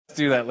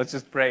Do that. Let's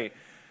just pray.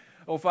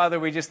 Oh, Father,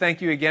 we just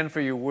thank you again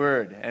for your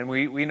word. And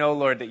we know,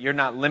 Lord, that you're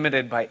not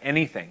limited by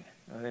anything.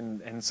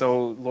 And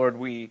so, Lord,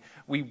 we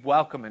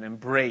welcome and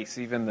embrace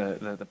even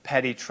the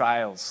petty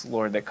trials,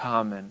 Lord, that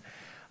come.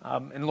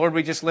 And Lord,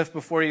 we just lift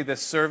before you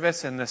this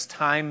service and this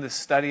time, this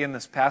study, and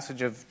this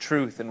passage of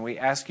truth. And we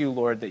ask you,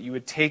 Lord, that you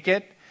would take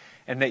it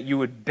and that you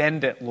would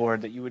bend it,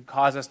 Lord, that you would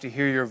cause us to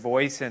hear your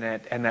voice in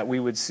it, and that we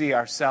would see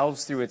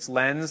ourselves through its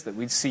lens, that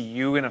we'd see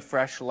you in a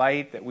fresh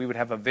light, that we would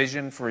have a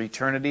vision for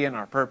eternity and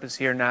our purpose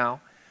here now.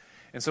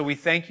 And so we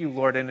thank you,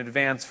 Lord, in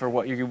advance for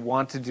what you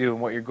want to do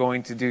and what you're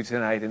going to do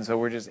tonight. And so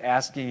we're just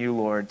asking you,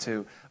 Lord,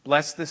 to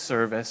bless this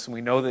service. We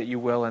know that you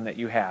will and that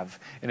you have.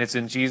 And it's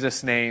in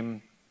Jesus'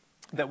 name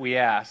that we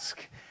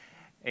ask.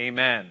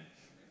 Amen.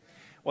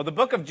 Well, the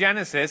book of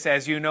Genesis,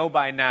 as you know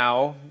by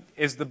now,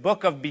 is the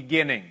book of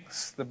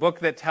beginnings, the book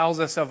that tells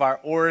us of our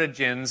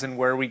origins and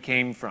where we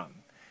came from.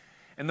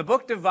 And the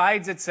book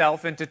divides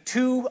itself into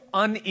two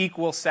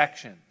unequal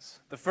sections.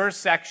 The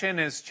first section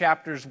is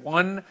chapters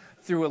 1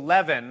 through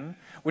 11,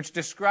 which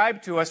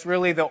describe to us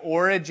really the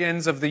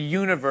origins of the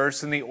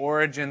universe and the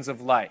origins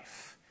of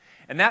life.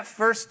 And that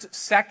first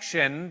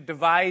section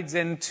divides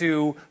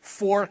into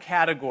four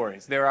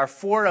categories. There are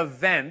four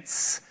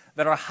events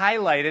that are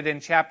highlighted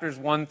in chapters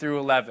 1 through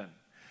 11.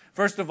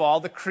 First of all,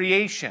 the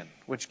creation,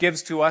 which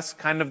gives to us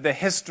kind of the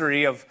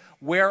history of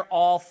where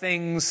all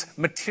things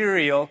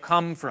material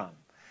come from.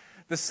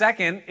 The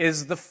second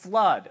is the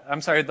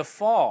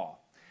fall.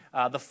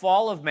 The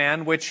fall of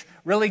man, which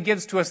really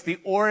gives to us the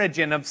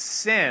origin of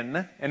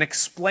sin and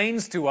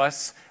explains to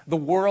us the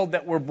world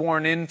that we're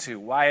born into,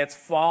 why it's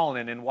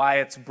fallen and why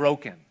it's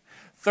broken.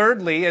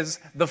 Thirdly is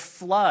the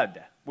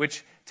flood,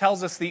 which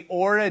tells us the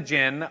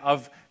origin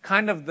of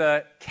kind of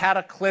the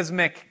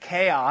cataclysmic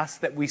chaos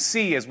that we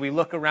see as we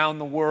look around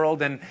the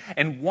world and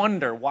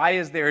wonder, why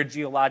is there a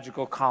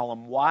geological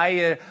column?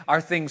 Why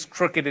are things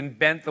crooked and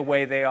bent the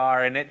way they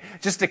are? And it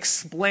just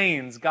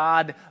explains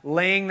God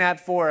laying that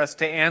for us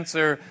to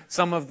answer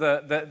some of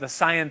the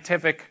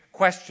scientific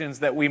questions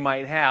that we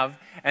might have.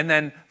 And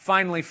then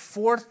finally,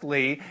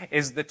 fourthly,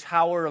 is the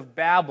Tower of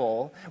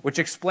Babel, which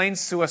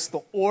explains to us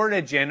the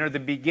origin or the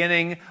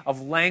beginning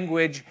of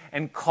language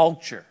and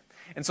culture.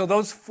 And so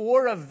those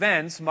four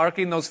events,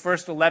 marking those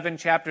first 11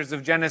 chapters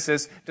of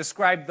Genesis,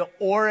 describe the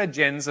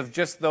origins of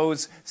just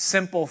those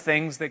simple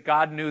things that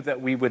God knew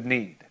that we would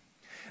need.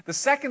 The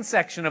second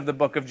section of the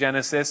book of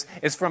Genesis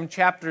is from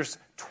chapters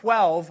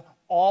 12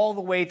 all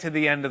the way to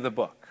the end of the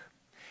book.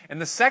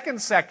 And the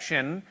second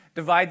section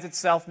divides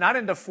itself not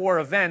into four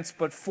events,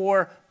 but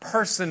four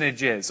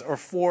personages or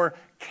four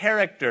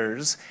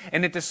characters,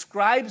 and it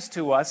describes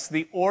to us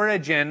the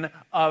origin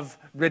of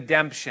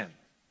redemption.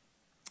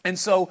 And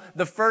so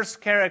the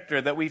first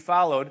character that we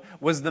followed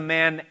was the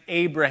man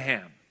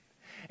Abraham.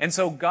 And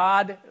so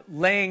God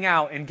laying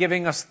out and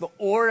giving us the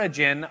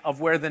origin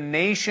of where the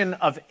nation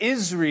of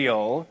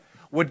Israel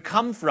would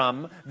come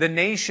from, the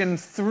nation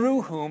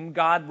through whom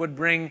God would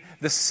bring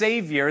the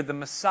Savior, the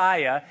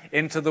Messiah,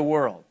 into the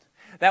world.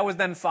 That was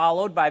then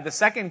followed by the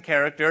second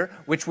character,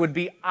 which would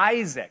be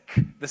Isaac,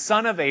 the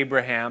son of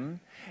Abraham,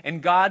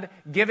 and God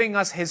giving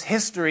us his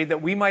history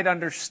that we might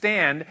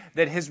understand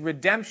that his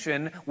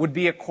redemption would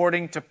be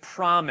according to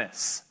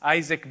promise,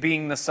 Isaac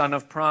being the son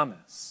of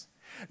promise.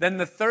 Then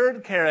the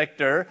third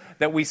character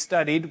that we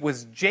studied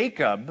was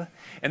Jacob,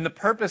 and the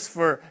purpose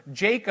for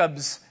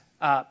Jacob's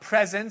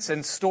presence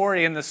and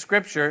story in the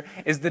scripture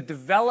is the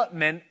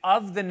development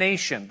of the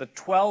nation, the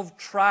 12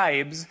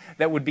 tribes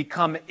that would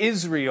become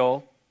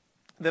Israel,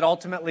 that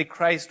ultimately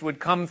Christ would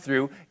come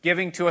through,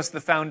 giving to us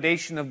the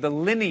foundation of the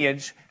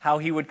lineage, how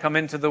he would come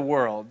into the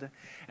world.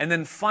 And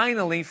then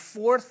finally,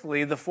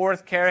 fourthly, the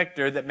fourth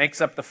character that makes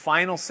up the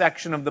final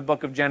section of the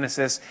book of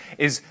Genesis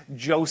is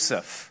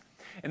Joseph.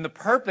 And the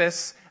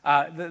purpose,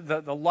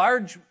 the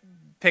large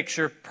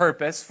picture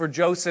purpose for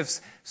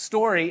Joseph's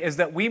story is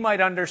that we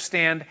might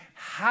understand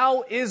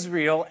how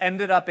Israel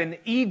ended up in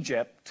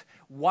Egypt,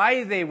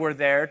 why they were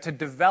there to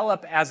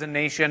develop as a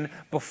nation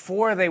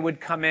before they would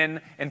come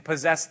in and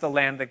possess the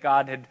land that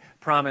God had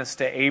promised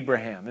to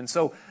Abraham. And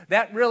so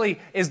that really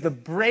is the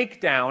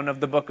breakdown of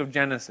the book of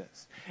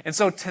Genesis. And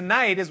so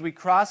tonight, as we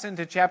cross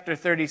into chapter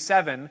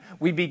 37,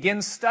 we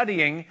begin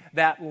studying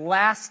that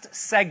last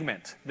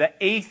segment, the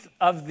eighth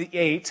of the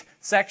 8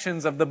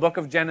 sections of the book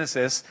of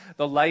Genesis,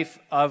 the life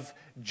of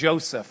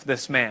Joseph,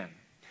 this man.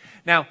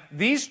 Now,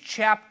 these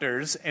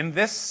chapters in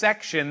this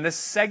section, this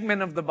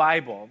segment of the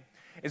Bible,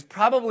 is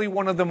probably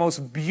one of the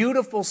most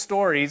beautiful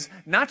stories,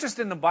 not just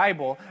in the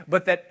Bible,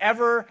 but that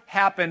ever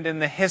happened in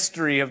the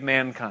history of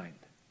mankind.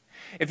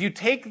 If you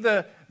take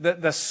the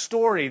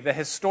story, the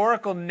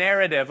historical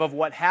narrative of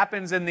what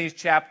happens in these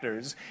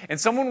chapters, and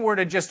someone were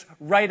to just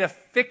write a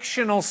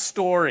fictional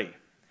story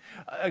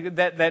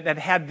that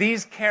had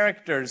these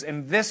characters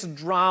and this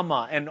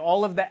drama and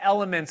all of the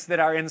elements that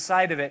are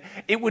inside of it,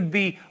 it would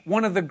be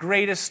one of the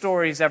greatest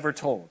stories ever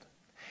told.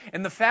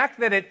 And the fact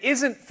that it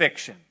isn't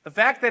fiction, the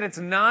fact that it's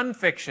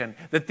nonfiction,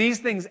 that these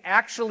things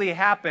actually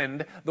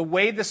happened the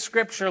way the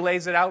Scripture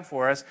lays it out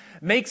for us,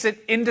 makes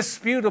it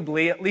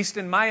indisputably, at least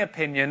in my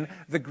opinion,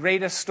 the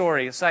greatest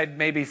story, aside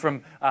maybe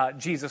from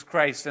Jesus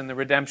Christ and the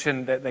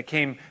redemption that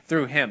came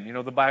through him,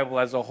 the Bible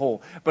as a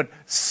whole. But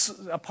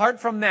apart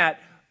from that,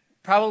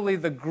 probably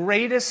the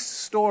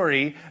greatest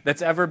story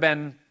that's ever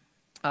been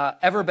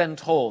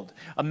told.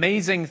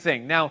 Amazing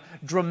thing. Now,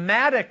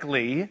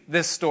 dramatically,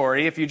 this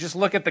story, if you just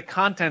look at the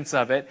contents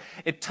of it,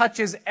 it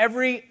touches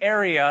every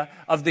area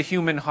of the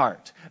human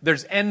heart.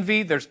 There's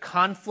envy, there's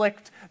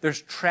conflict,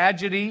 there's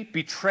tragedy,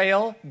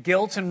 betrayal,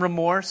 guilt and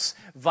remorse,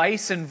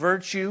 vice and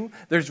virtue,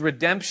 there's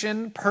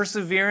redemption,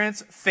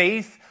 perseverance,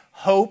 faith,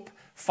 hope,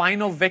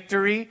 final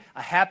victory,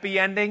 a happy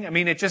ending. I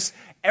mean,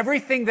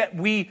 everything that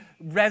we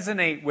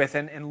resonate with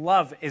and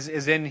love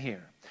is in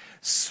here.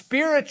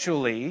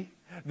 Spiritually,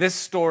 this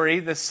story,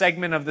 this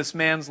segment of this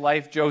man's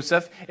life,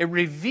 Joseph, it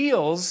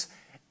reveals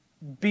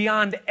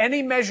beyond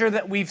any measure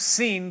that we've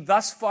seen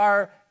thus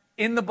far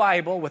in the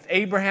Bible with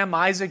Abraham,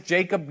 Isaac,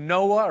 Jacob,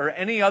 Noah, or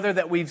any other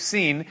that we've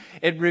seen,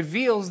 it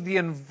reveals the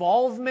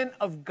involvement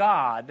of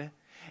God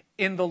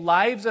in the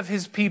lives of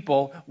his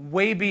people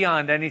way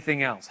beyond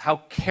anything else.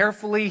 How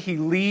carefully he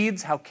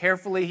leads, how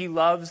carefully he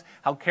loves,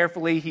 how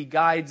carefully he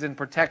guides and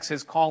protects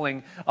his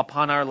calling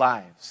upon our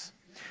lives.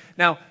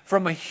 Now,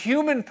 from a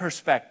human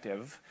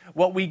perspective,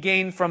 what we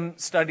gain from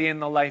studying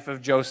the life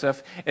of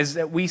Joseph is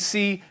that we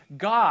see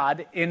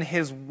God in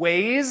his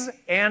ways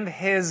and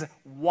his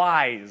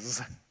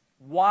whys.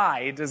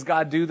 Why does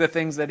God do the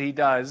things that he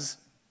does?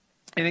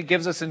 And it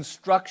gives us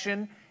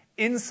instruction,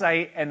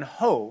 insight, and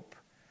hope.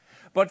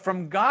 But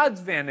from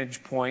God's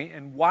vantage point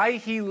and why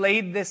he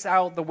laid this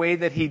out the way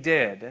that he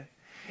did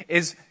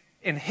is,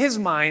 in his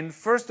mind,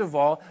 first of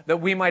all,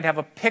 that we might have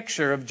a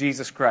picture of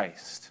Jesus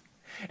Christ.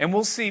 And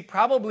we'll see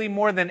probably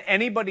more than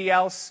anybody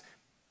else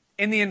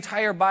in the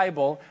entire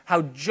Bible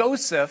how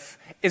Joseph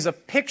is a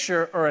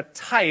picture or a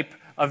type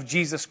of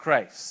Jesus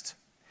Christ.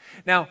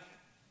 Now,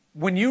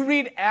 when you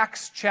read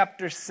Acts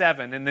chapter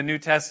 7 in the New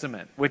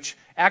Testament, which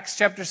Acts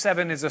chapter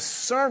 7 is a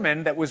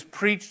sermon that was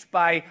preached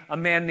by a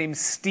man named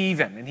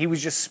Stephen, and he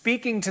was just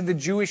speaking to the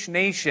Jewish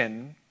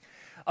nation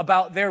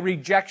about their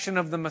rejection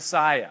of the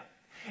Messiah.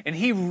 And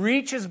he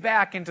reaches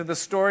back into the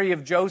story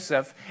of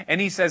Joseph,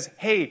 and he says,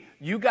 hey,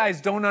 you guys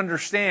don't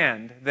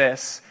understand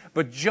this,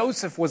 but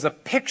Joseph was a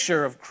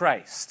picture of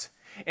Christ,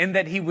 in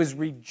that he was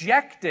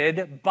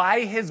rejected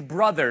by his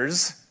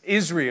brothers,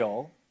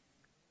 Israel,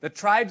 the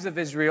tribes of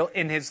Israel,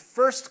 in his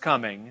first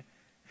coming,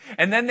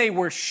 and then they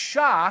were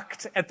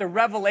shocked at the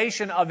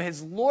revelation of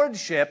his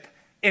lordship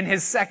in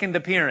his second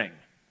appearing.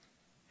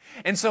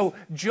 And so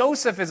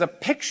Joseph is a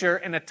picture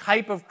and a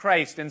type of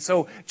Christ. And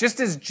so just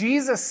as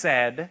Jesus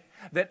said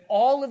that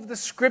all of the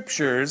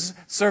scriptures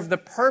serve the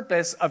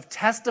purpose of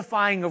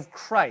testifying of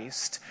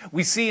Christ,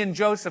 we see in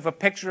Joseph a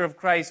picture of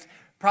Christ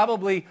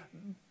probably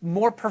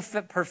more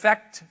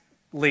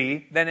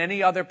perfectly than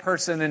any other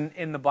person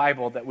in the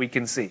Bible that we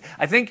can see.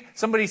 I think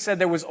somebody said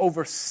there was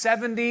over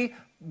 70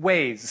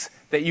 ways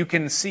that you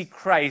can see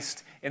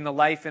Christ in the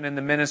life and in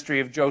the ministry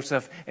of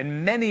Joseph,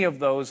 and many of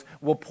those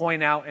we'll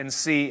point out and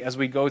see as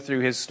we go through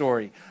his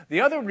story.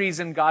 The other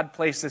reason God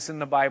placed this in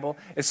the Bible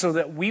is so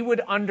that we would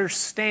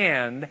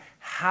understand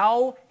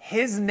how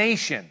his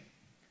nation,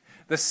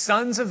 the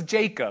sons of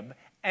Jacob,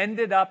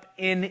 ended up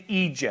in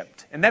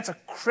Egypt. And that's a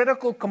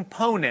critical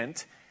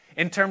component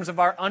in terms of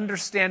our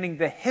understanding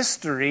the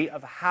history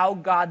of how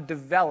God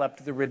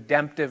developed the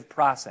redemptive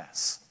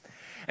process.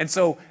 And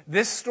so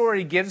this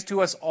story gives to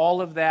us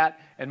all of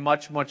that and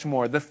much, much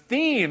more. The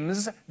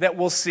themes that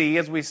we'll see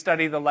as we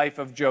study the life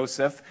of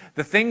Joseph,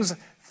 the things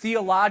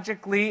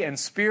theologically and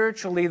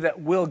spiritually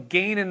that we'll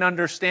gain an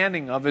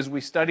understanding of as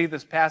we study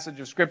this passage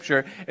of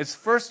Scripture is,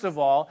 first of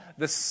all,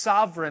 the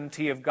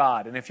sovereignty of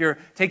God. And if you're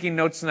taking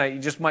notes tonight, you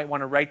just might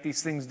want to write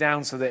these things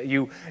down so that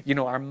you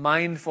are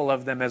mindful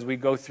of them as we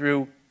go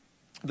through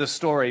the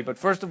story. But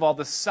first of all,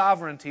 the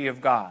sovereignty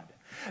of God.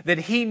 That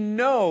he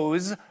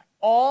knows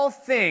all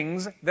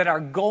things that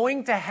are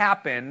going to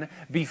happen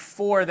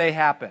before they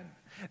happen.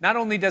 Not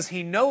only does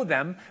he know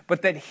them,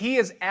 but that he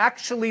is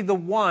actually the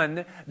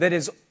one that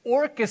is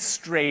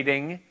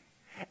orchestrating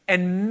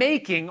and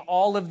making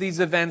all of these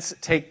events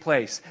take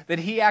place. That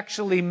he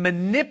actually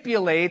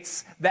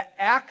manipulates the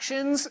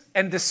actions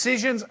and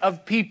decisions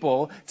of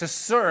people to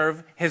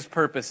serve his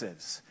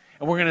purposes.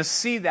 And we're going to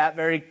see that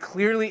very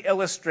clearly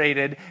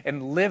illustrated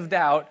and lived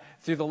out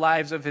through the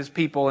lives of his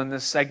people in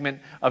this segment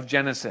of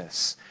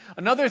Genesis.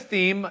 Another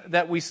theme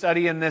that we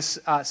study in this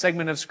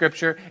segment of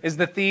Scripture is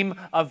the theme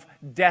of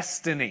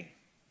destiny.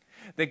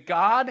 That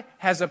God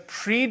has a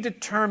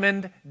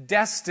predetermined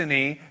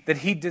destiny that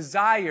he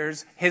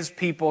desires his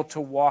people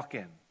to walk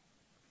in.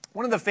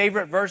 One of the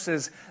favorite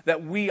verses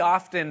that we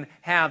often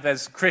have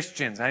as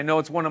Christians, I know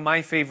it's one of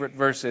my favorite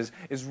verses,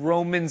 is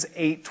Romans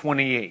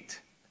 8:28.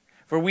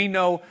 For we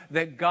know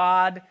that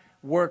God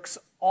works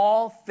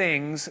all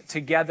things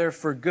together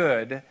for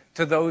good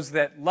to those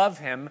that love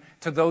him,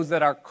 to those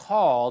that are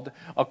called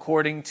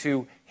according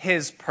to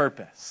his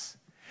purpose.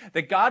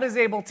 That God is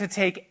able to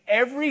take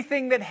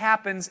everything that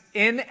happens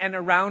in and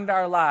around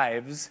our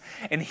lives,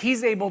 and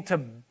He's able to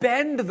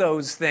bend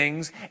those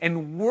things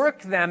and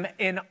work them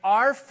in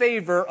our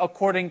favor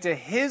according to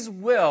His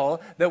will,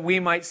 that we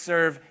might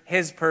serve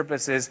His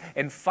purposes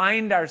and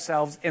find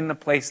ourselves in the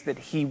place that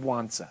He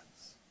wants us.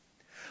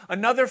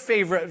 Another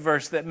favorite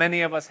verse that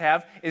many of us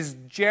have is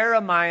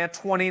Jeremiah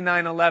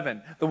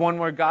 29:11, the one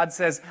where God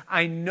says,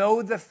 I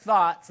know the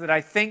thoughts that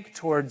I think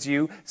towards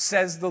you,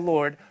 says the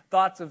Lord,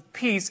 thoughts of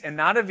peace and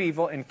not of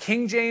evil. And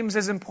King James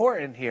is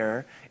important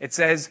here. It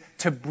says,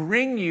 to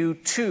bring you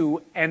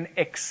to an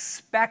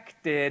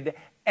expected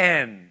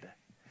end.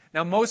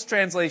 Now, most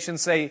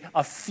translations say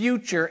a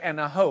future and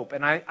a hope,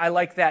 and I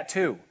like that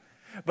too.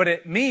 But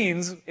it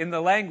means, in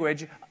the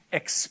language,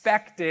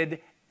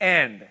 expected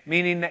end,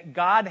 meaning that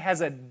God has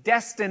a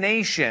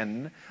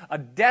destination, a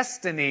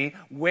destiny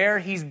where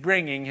He's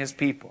bringing His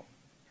people.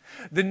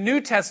 The New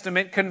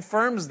Testament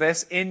confirms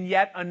this in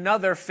yet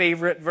another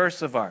favorite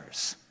verse of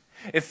ours.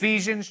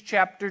 Ephesians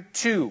chapter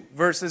 2,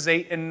 verses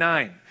 8 and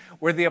 9,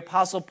 where the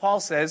Apostle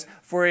Paul says,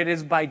 for it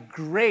is by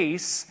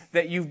grace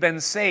that you've been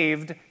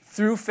saved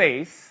through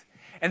faith,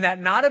 and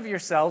that not of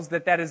yourselves,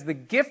 that is the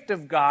gift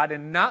of God,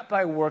 and not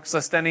by works,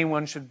 lest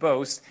anyone should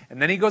boast.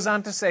 And then he goes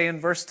on to say in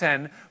verse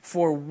 10,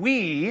 for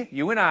we,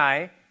 you and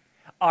I,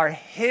 are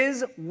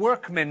His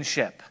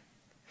workmanship,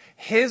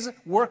 His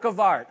work of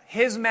art,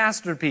 His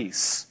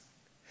masterpiece,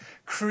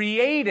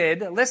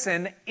 created,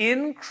 listen,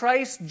 in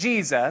Christ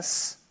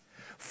Jesus,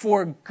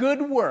 for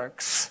good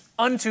works,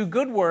 unto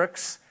good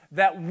works,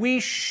 that we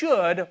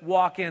should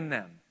walk in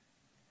them.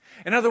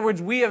 In other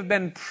words, we have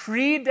been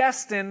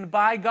predestined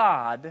by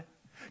God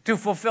to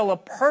fulfill a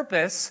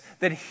purpose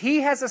that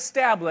He has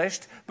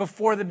established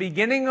before the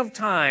beginning of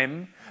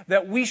time,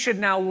 that we should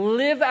now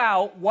live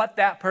out what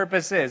that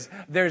purpose is.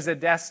 There's a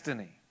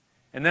destiny.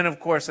 And then,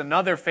 of course,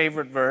 another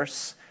favorite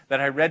verse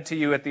that I read to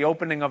you at the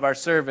opening of our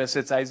service,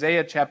 it's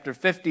Isaiah chapter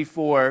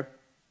 54,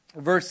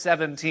 verse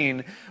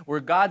 17,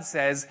 where God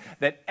says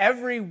that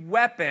every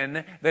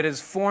weapon that is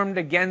formed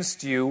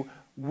against you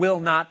will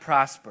not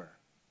prosper.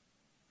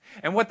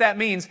 And what that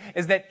means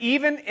is that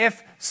even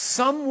if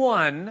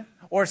someone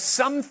or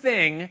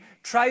something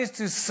tries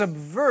to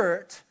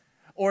subvert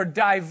or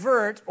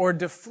divert or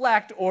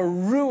deflect or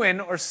ruin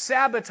or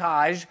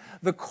sabotage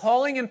the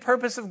calling and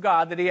purpose of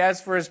God that He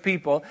has for His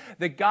people,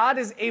 that God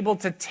is able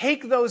to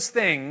take those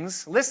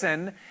things,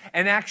 listen,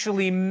 and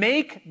actually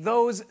make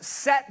those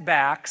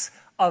setbacks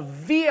a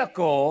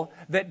vehicle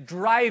that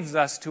drives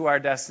us to our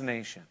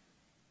destination.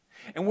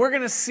 And we're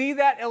going to see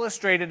that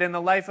illustrated in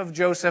the life of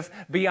Joseph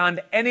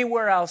beyond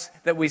anywhere else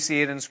that we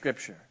see it in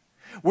Scripture.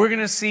 We're going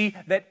to see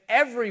that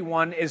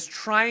everyone is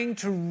trying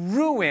to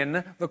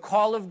ruin the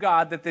call of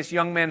God that this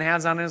young man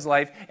has on his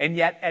life, and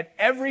yet at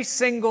every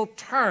single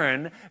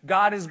turn,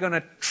 God is going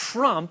to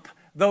trump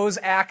those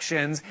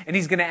actions, and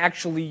He's going to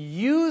actually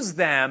use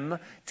them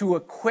to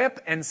equip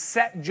and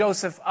set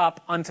Joseph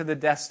up unto the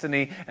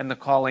destiny and the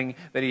calling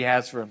that He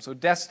has for him. So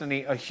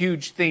destiny, a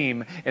huge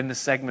theme in this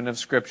segment of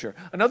Scripture.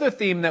 Another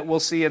theme that we'll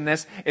see in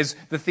this is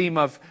the theme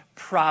of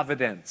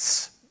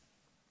providence.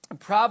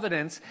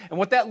 Providence, and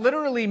what that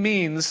literally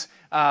means,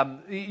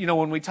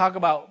 when we talk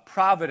about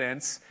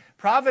providence,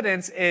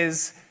 providence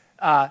is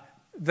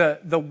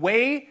the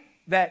way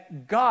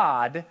that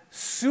God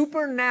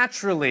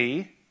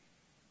supernaturally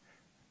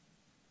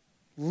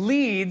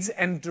leads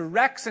and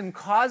directs and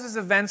causes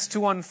events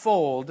to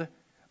unfold,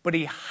 but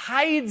He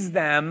hides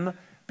them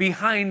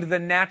behind the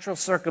natural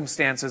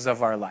circumstances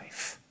of our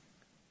life.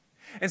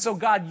 And so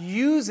God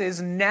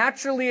uses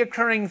naturally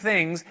occurring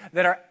things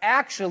that are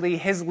actually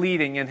His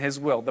leading in His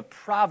will, the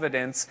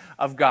providence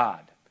of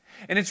God.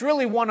 And it's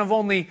really one of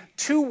only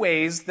two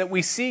ways that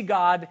we see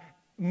God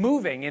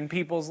moving in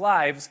people's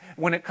lives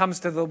when it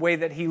comes to the way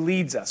that He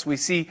leads us. We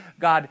see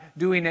God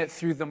doing it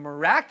through the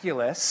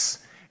miraculous,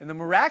 and the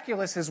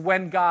miraculous is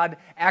when God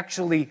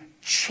actually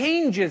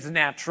changes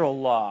natural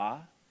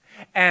law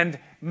and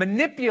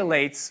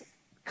manipulates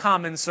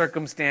common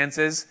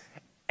circumstances,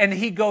 and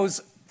He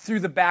goes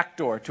through the back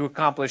door to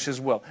accomplish His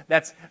will.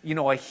 That's,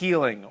 a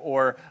healing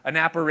or an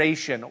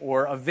apparition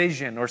or a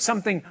vision or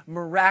something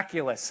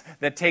miraculous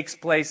that takes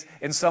place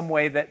in some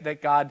way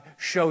that God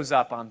shows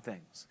up on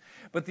things.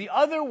 But the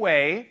other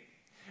way,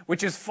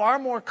 which is far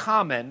more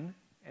common,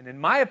 and in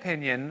my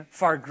opinion,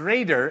 far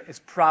greater, is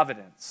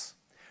providence.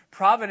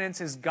 Providence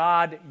is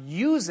God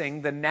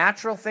using the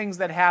natural things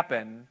that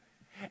happen,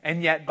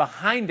 and yet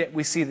behind it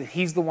we see that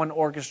He's the one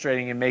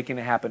orchestrating and making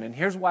it happen. And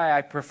here's why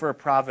I prefer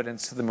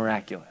providence to the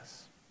miraculous.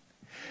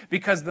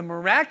 Because the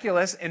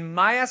miraculous, in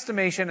my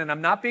estimation, and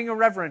I'm not being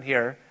irreverent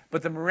here,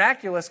 but the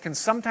miraculous can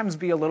sometimes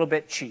be a little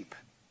bit cheap.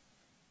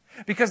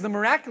 Because the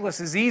miraculous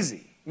is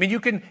easy. I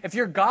mean, if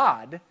you're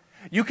God,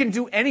 you can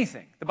do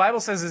anything. The Bible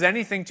says, is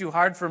anything too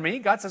hard for me?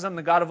 God says, I'm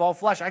the God of all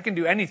flesh. I can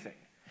do anything.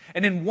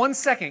 And in 1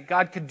 second,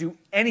 God could do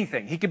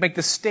anything. He could make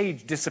the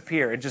stage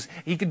disappear.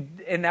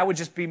 And that would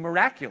just be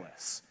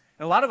miraculous.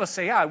 And a lot of us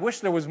say, I wish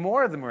there was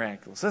more of the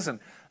miraculous. Listen,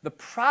 the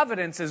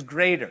providence is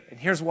greater. And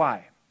here's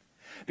why.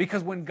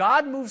 Because when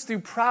God moves through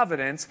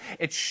providence,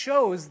 it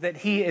shows that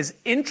he is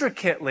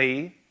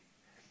intricately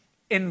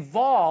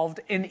involved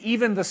in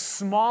even the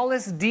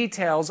smallest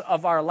details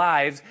of our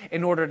lives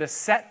in order to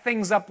set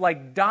things up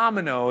like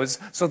dominoes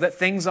so that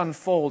things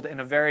unfold in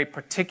a very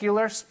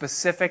particular,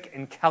 specific,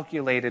 and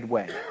calculated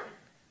way.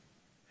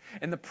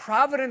 And the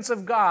providence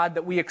of God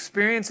that we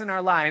experience in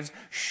our lives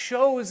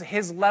shows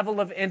his level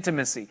of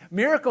intimacy.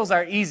 Miracles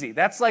are easy.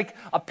 That's like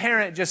a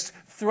parent just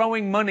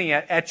throwing money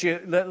at you.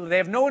 They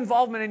have no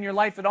involvement in your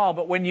life at all,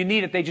 but when you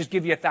need it, they just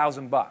give you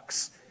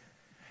 $1,000.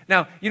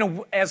 Now,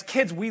 as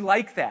kids, we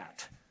like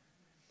that.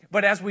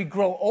 But as we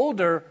grow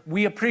older,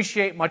 we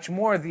appreciate much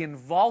more the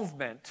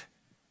involvement,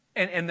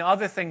 and the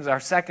other things are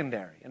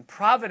secondary. And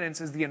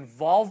providence is the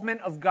involvement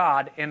of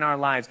God in our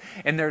lives.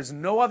 And there's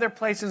no other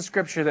place in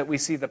Scripture that we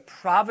see the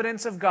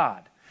providence of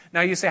God.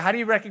 Now you say, how do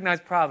you recognize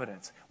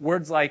providence?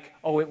 Words like,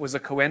 oh, it was a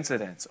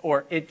coincidence,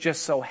 or it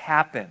just so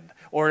happened,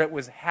 or it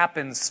was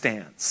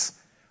happenstance.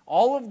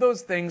 All of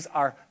those things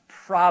are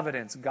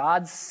providence.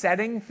 God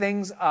setting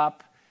things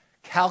up,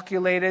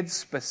 calculated,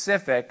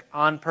 specific,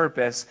 on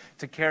purpose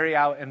to carry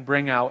out and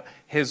bring out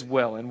his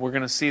will. And we're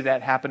going to see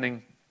that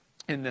happening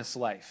in this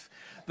life.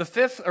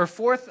 The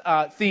fourth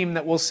theme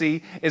that we'll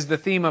see is the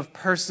theme of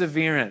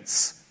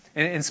perseverance.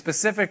 And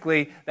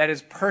specifically, that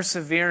is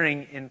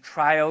persevering in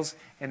trials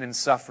and in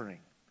suffering.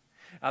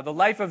 The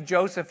life of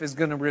Joseph is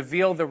going to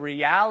reveal the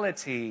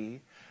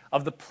reality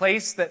of the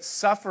place that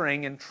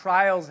suffering and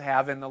trials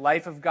have in the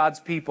life of God's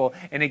people,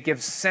 and it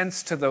gives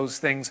sense to those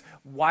things,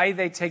 why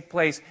they take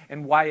place,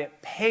 and why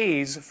it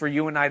pays for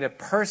you and I to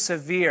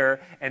persevere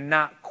and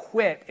not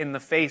quit in the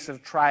face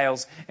of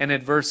trials and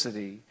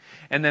adversity.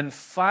 And then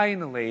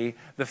finally,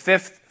 the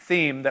fifth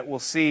theme that we'll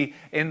see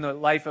in the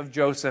life of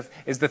Joseph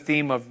is the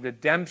theme of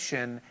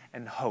redemption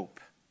and hope.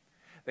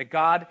 That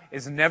God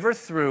is never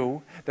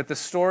through, that the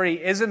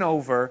story isn't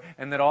over,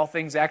 and that all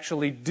things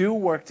actually do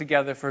work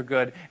together for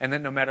good, and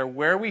that no matter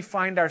where we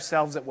find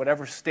ourselves at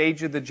whatever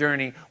stage of the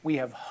journey, we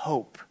have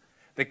hope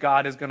that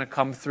God is going to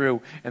come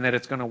through and that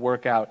it's going to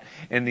work out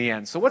in the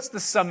end. So what's the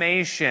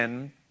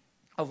summation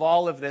of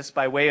all of this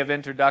by way of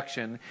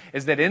introduction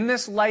is that in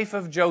this life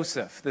of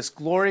Joseph, this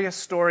glorious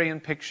story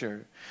and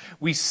picture,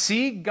 we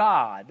see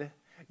God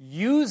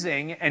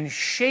using and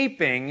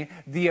shaping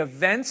the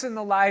events in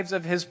the lives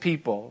of his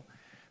people,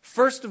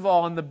 first of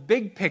all, in the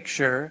big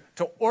picture,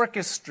 to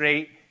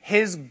orchestrate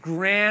his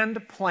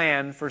grand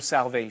plan for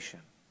salvation.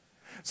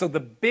 So the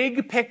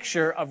big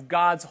picture of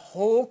God's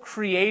whole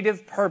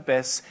creative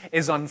purpose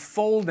is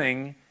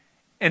unfolding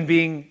and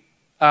being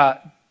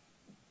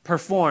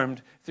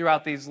performed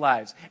throughout these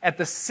lives. At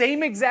the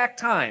same exact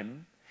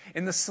time,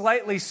 in the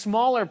slightly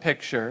smaller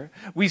picture,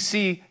 we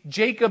see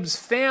Jacob's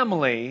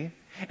family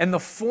and the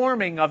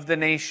forming of the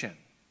nation.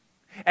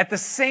 At the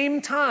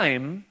same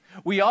time,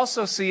 we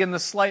also see in the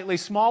slightly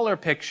smaller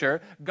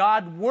picture,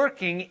 God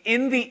working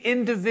in the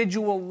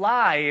individual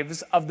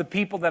lives of the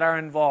people that are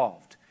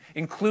involved,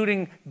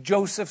 including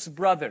Joseph's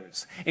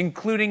brothers,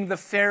 including the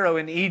Pharaoh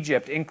in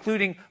Egypt,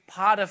 including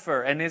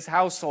Potiphar and his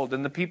household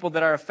and the people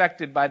that are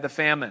affected by the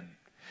famine.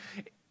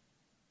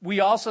 We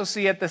also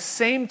see at the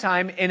same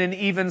time, in an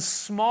even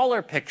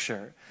smaller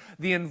picture,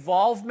 the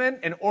involvement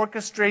and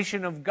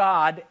orchestration of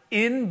God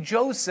in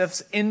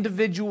Joseph's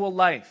individual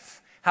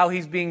life. How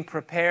he's being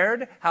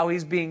prepared, how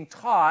he's being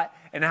taught,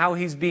 and how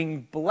he's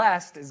being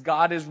blessed as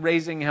God is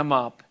raising him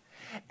up.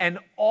 And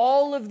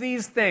all of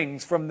these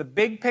things, from the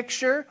big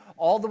picture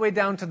all the way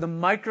down to the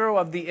micro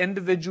of the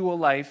individual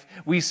life,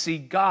 we see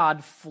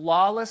God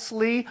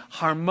flawlessly,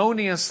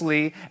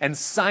 harmoniously, and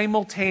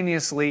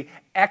simultaneously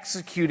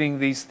executing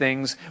these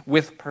things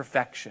with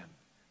perfection.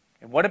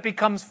 And what it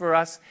becomes for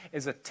us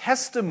is a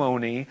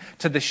testimony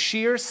to the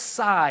sheer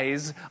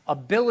size,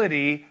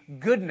 ability,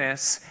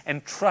 goodness,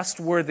 and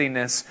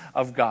trustworthiness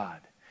of God.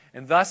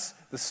 And thus,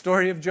 the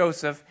story of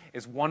Joseph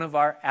is one of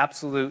our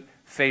absolute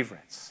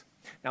favorites.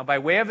 Now, by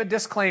way of a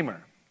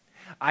disclaimer,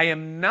 I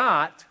am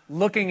not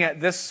looking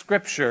at these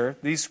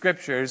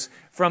scriptures,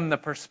 from the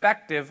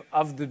perspective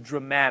of the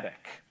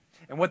dramatic.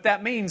 And what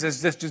that means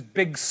is just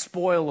big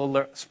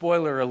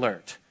spoiler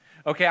alert.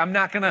 Okay, I'm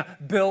not going to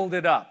build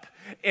it up.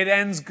 It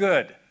ends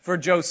good for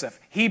Joseph.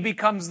 He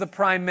becomes the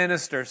prime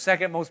minister,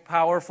 second most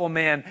powerful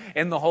man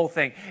in the whole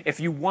thing. If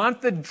you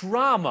want the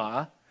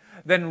drama,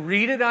 then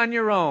read it on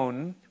your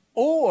own,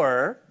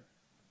 or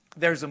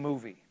there's a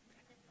movie.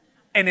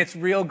 And it's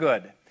real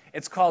good.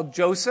 It's called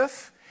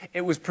Joseph.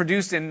 It was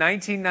produced in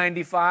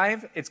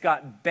 1995. It's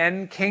got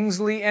Ben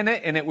Kingsley in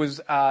it, and it was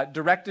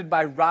directed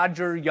by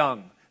Roger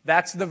Young.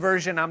 That's the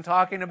version I'm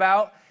talking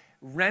about.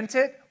 Rent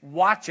it,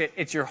 watch it.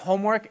 It's your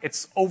homework.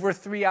 It's over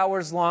 3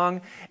 hours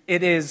long.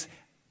 It is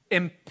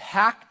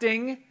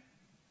impacting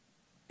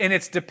in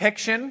its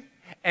depiction,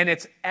 and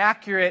it's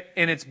accurate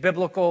in its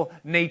biblical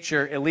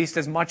nature, at least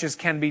as much as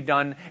can be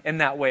done in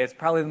that way. It's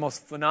probably the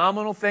most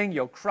phenomenal thing.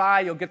 You'll cry.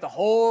 You'll get the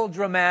whole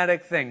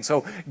dramatic thing.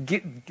 So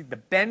get the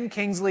Ben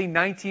Kingsley,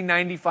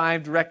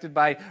 1995, directed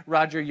by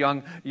Roger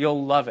Young.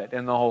 You'll love it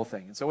and the whole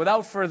thing. And so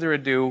without further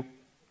ado,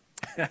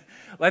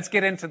 Let's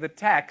get into the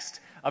text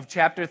of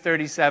chapter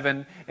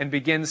 37 and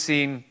begin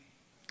seeing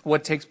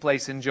what takes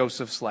place in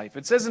Joseph's life.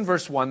 It says in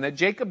verse 1 that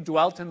Jacob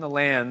dwelt in the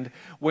land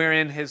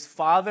wherein his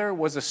father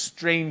was a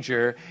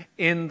stranger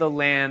in the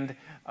land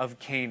of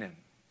Canaan.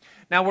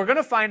 Now, we're going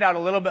to find out a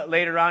little bit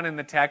later on in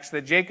the text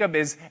that Jacob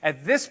is,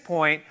 at this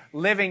point,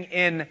 living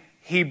in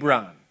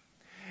Hebron,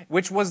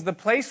 which was the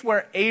place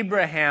where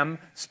Abraham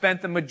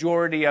spent the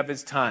majority of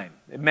his time.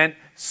 It meant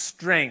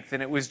strength,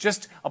 and it was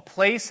just a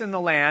place in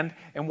the land.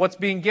 And what's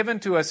being given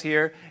to us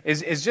here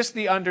is just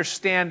the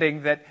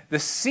understanding that the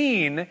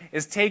scene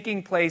is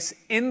taking place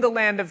in the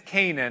land of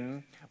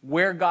Canaan,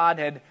 where God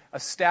had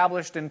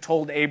established and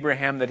told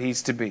Abraham that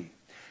he's to be.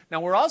 Now,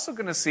 we're also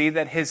going to see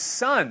that his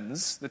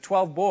sons, the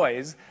 12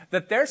 boys,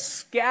 that they're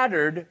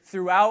scattered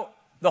throughout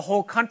the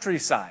whole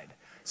countryside.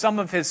 Some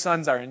of his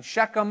sons are in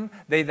Shechem.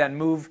 They then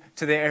move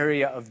to the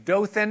area of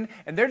Dothan.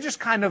 And they're just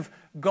kind of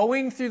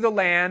going through the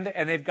land,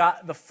 and they've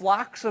got the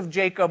flocks of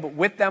Jacob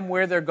with them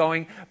where they're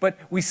going. But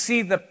we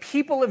see the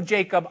people of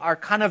Jacob are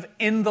kind of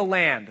in the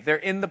land. They're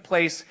in the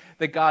place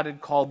that God had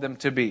called them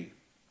to be.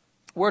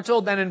 We're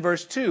told then in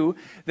verse 2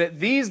 that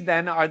these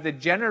then are the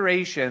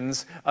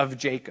generations of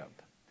Jacob.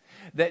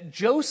 That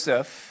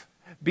Joseph,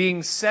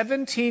 being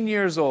 17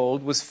 years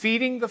old, was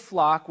feeding the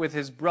flock with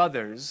his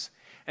brothers,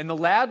 and the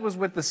lad was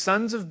with the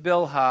sons of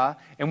Bilhah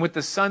and with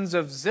the sons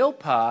of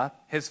Zilpah,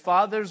 his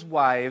father's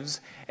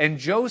wives, and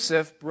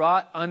Joseph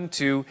brought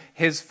unto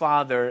his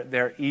father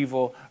their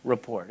evil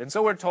report. And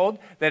so we're told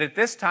that at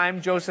this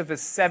time Joseph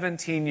is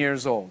 17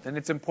 years old. And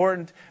it's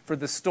important for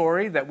the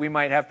story that we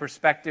might have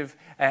perspective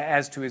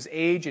as to his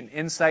age and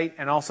insight,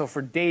 and also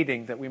for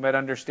dating, that we might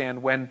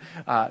understand when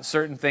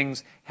certain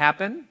things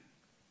happen.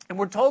 And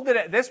we're told that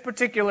at this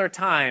particular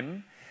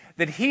time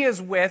that he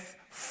is with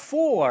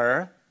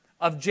 4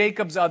 of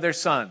Jacob's other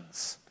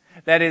sons.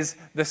 That is,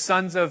 the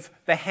sons of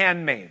the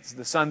handmaids,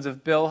 the sons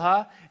of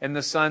Bilhah, and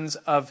the sons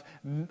of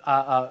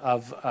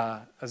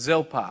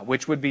Zilpah,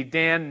 which would be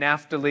Dan,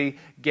 Naphtali,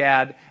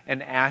 Gad,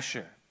 and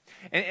Asher.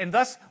 And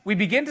thus, we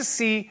begin to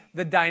see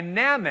the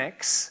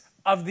dynamics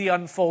of the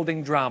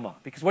unfolding drama.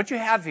 Because what you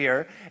have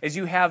here is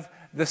you have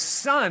the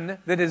son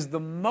that is the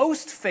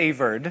most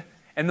favored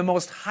and the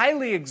most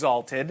highly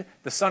exalted,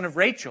 the son of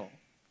Rachel,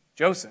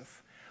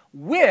 Joseph,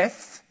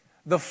 with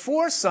the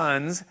 4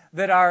 sons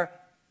that are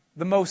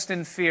the most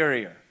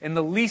inferior and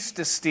the least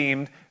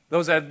esteemed.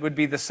 Those would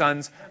be the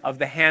sons of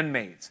the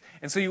handmaids.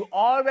 And so you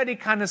already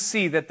kind of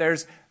see that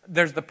there's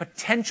the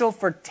potential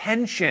for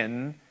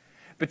tension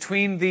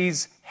between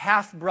these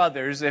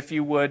half-brothers, if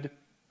you would,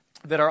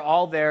 that are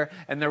all there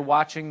and they're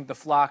watching the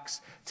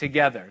flocks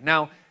together.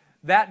 Now,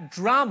 that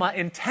drama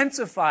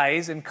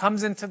intensifies and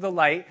comes into the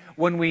light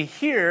when we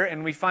hear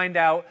and we find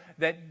out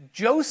that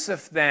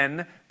Joseph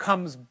then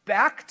comes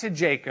back to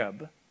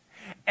Jacob,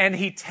 and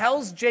he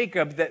tells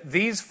Jacob that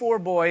these 4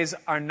 boys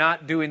are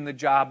not doing the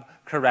job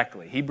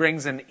correctly. He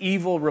brings an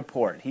evil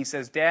report. He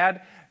says,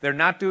 Dad, they're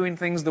not doing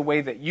things the way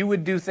that you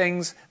would do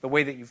things, the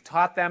way that you've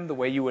taught them, the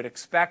way you would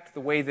expect,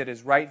 the way that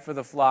is right for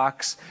the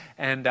flocks,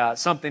 and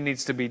something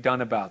needs to be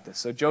done about this.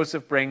 So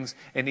Joseph brings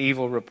an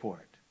evil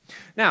report.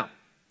 Now,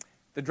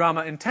 the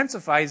drama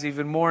intensifies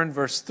even more in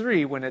verse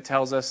 3 when it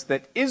tells us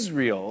that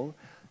Israel,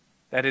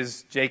 that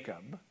is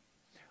Jacob,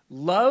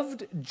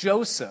 loved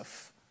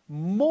Joseph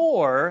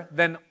more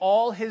than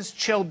all his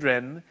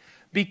children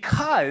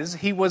because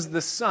he was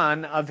the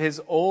son of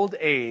his old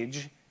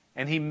age,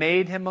 and he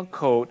made him a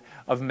coat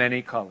of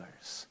many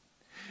colors.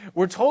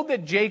 We're told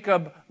that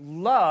Jacob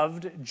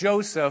loved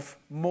Joseph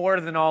more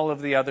than all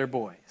of the other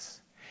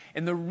boys.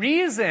 And the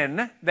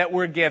reason that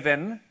we're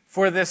given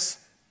for this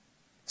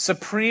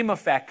supreme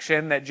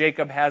affection that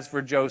Jacob has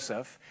for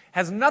Joseph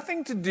has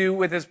nothing to do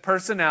with his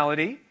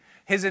personality,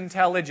 his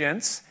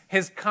intelligence,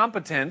 his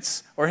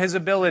competence, or his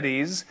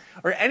abilities,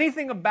 or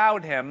anything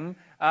about him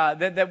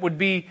that would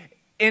be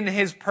in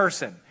his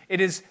person.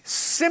 It is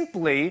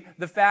simply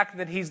the fact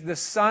that he's the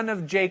son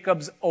of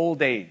Jacob's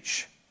old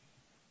age.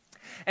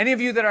 Any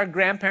of you that are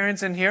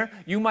grandparents in here,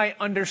 you might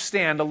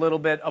understand a little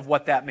bit of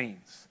what that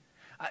means.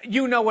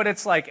 You know what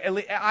it's like.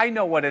 I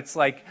know what it's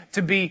like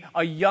to be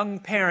a young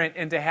parent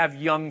and to have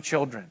young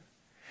children.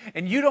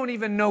 And you don't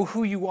even know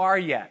who you are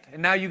yet.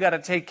 And now you got to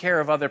take care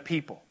of other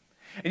people.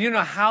 And you don't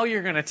know how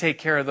you're going to take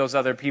care of those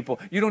other people.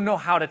 You don't know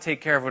how to take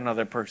care of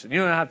another person. You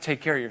don't know how to take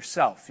care of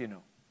yourself,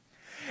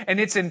 And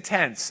it's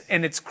intense,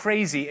 and it's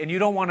crazy, and you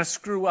don't want to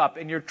screw up,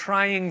 and you're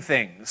trying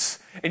things,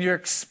 and you're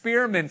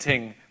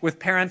experimenting with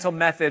parental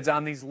methods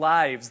on these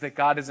lives that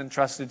God has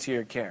entrusted to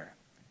your care.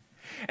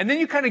 And then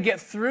you kind of get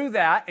through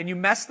that, and you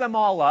mess them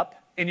all up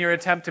in your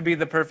attempt to be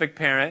the perfect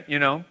parent,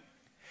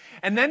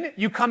 And then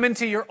you come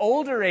into your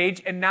older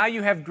age, and now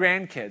you have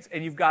grandkids,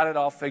 and you've got it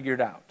all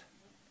figured out.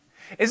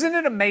 Isn't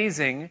it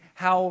amazing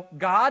how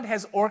God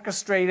has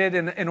orchestrated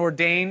and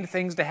ordained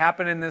things to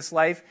happen in this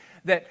life,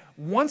 that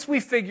once we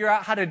figure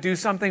out how to do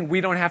something,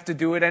 we don't have to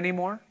do it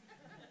anymore?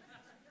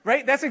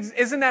 Right?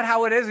 Isn't that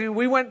how it is?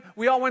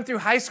 We all went through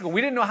high school.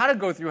 We didn't know how to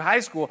go through high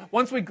school.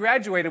 Once we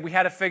graduated, we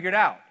had it figured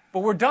out.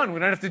 But we're done. We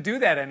don't have to do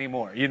that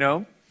anymore,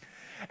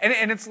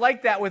 And it's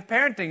like that with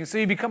parenting. So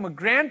you become a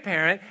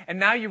grandparent, and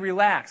now you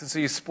relax. And so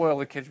you spoil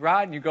the kids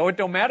rotten. And you go, it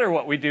don't matter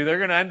what we do. They're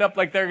going to end up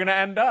like they're going to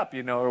end up,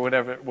 or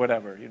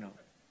whatever.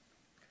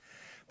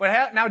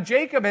 But now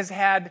Jacob has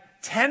had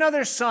 10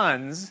 other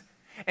sons,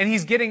 and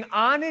he's getting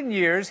on in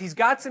years. He's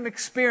got some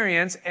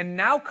experience, and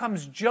now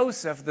comes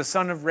Joseph, the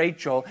son of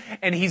Rachel,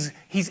 and he's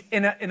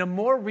in a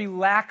more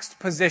relaxed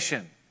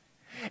position.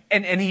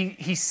 And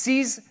he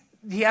sees...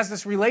 He has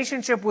this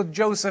relationship with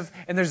Joseph,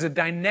 and there's a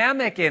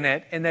dynamic in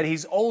it, in that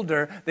he's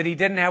older, that he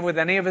didn't have with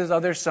any of his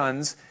other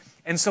sons.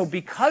 And so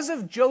because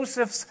of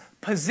Joseph's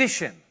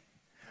position,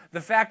 the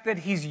fact that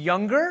he's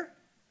younger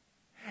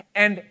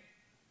and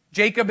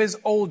Jacob is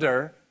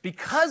older,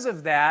 because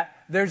of that,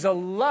 there's a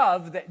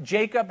love that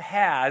Jacob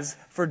has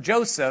for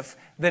Joseph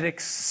that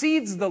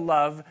exceeds the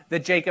love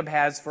that Jacob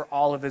has for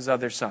all of his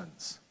other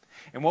sons.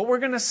 And what we're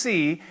going to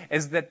see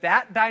is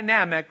that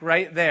dynamic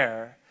right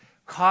there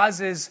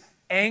causes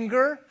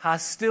anger,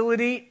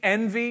 hostility,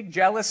 envy,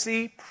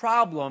 jealousy,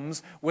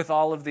 problems with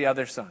all of the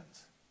other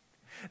sons.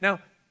 Now,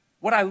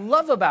 what I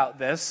love about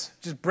this,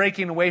 just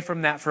breaking away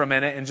from that for a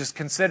minute and just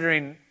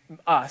considering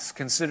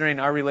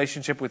our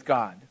relationship with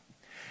God,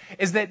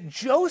 is that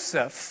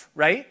Joseph,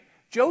 right?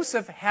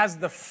 Joseph has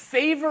the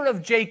favor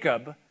of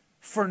Jacob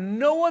for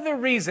no other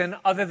reason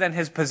other than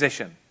his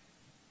position.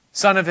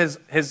 Son of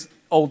his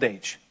old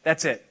age.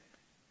 That's it.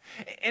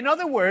 In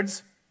other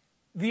words,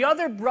 the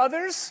other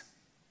brothers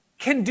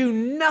can do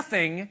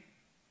nothing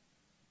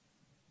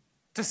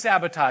to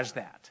sabotage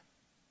that.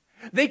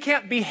 They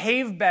can't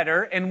behave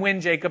better and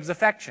win Jacob's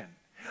affection.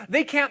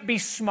 They can't be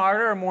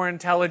smarter or more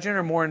intelligent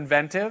or more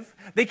inventive.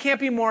 They can't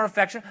be more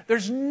affectionate.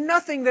 There's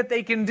nothing that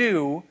they can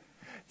do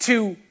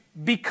to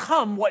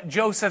become what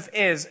Joseph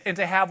is and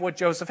to have what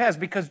Joseph has,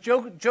 because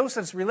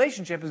Joseph's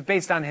relationship is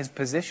based on his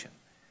position.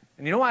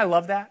 And you know why I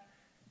love that?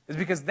 It's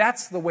because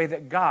that's the way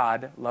that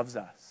God loves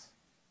us.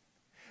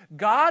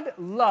 God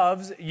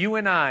loves you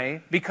and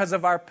I because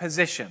of our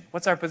position.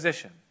 What's our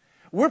position?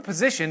 We're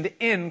positioned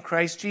in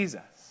Christ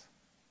Jesus.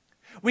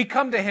 We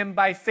come to him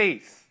by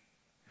faith.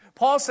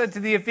 Paul said to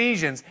the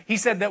Ephesians, he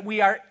said that we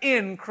are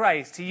in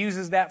Christ. He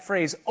uses that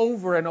phrase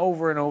over and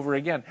over and over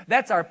again.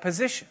 That's our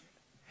position.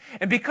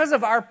 And because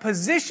of our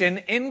position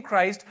in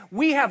Christ,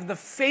 we have the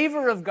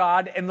favor of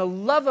God, and the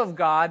love of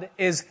God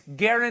is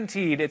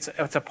guaranteed. It's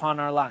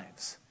upon our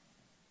lives.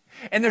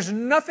 And there's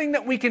nothing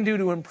that we can do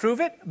to improve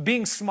it.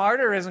 Being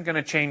smarter isn't going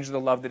to change the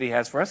love that he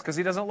has for us, because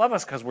he doesn't love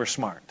us because we're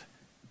smart.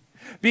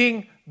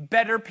 Being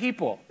better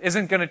people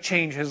isn't going to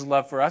change his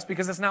love for us,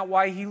 because that's not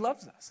why he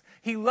loves us.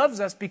 He loves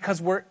us because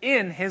we're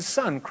in his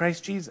Son,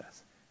 Christ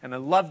Jesus. And I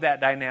love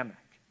that dynamic.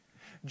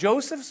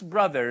 Joseph's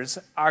brothers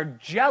are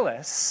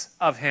jealous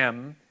of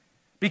him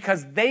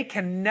because they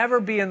can never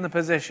be in the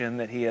position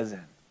that he is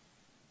in.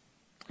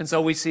 And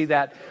so we see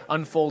that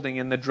unfolding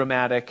in the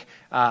dramatic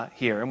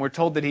here. And we're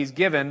told that he's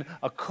given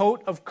a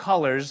coat of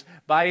colors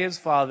by his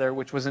father,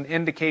 which was an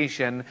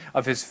indication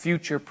of his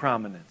future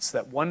prominence.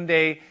 That one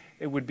day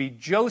it would be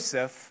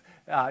Joseph,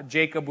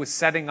 Jacob was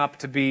setting up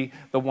to be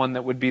the one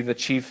that would be the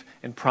chief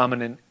and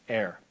prominent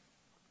heir.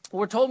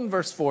 We're told in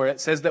verse 4,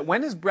 it says that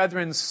when his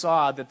brethren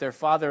saw that their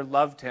father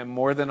loved him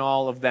more than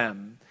all of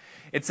them,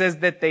 it says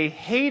that they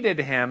hated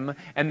him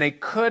and they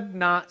could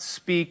not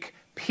speak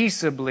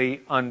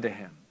peaceably unto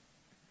him.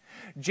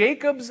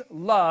 Jacob's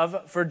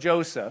love for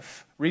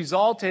Joseph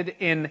resulted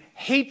in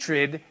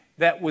hatred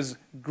that was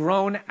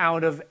grown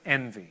out of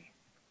envy.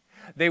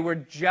 They were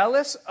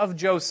jealous of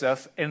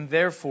Joseph, and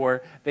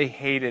therefore they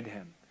hated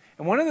him.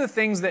 And one of the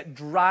things that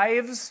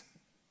drives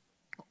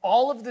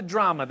all of the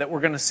drama that we're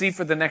going to see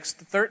for the next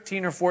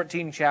 13 or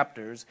 14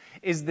 chapters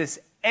is this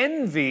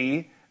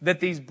envy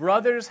that these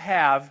brothers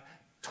have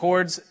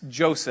towards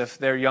Joseph,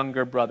 their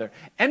younger brother.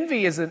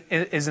 Envy is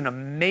an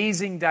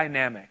amazing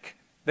dynamic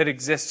that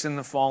exists in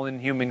the fallen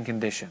human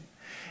condition.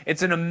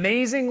 It's an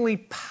amazingly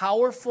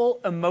powerful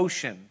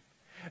emotion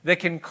that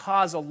can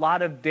cause a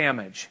lot of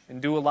damage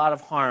and do a lot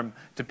of harm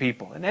to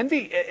people. And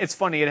envy, it's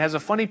funny, it has a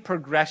funny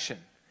progression.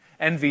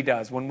 Envy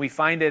does, when we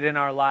find it in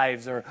our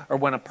lives or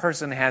when a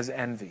person has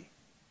envy.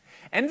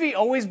 Envy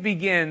always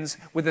begins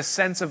with a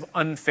sense of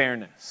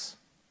unfairness.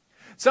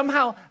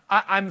 Somehow,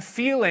 I'm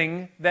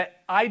feeling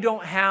that I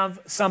don't have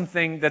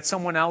something that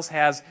someone else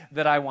has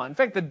that I want. In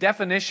fact, the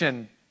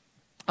definition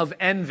of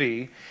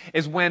envy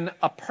is when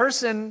a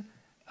person,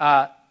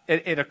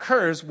 it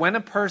occurs when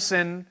a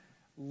person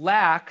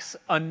lacks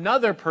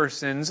another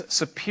person's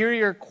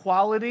superior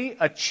quality,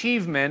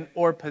 achievement,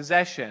 or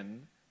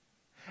possession,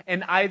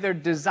 and either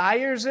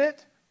desires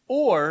it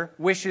or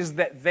wishes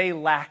that they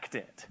lacked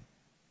it.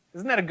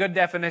 Isn't that a good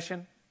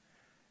definition?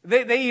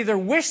 They either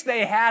wish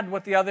they had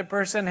what the other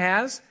person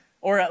has,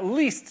 or at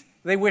least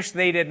they wish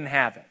they didn't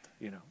have it,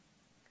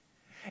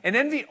 And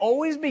envy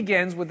always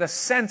begins with a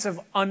sense of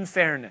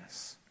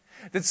unfairness.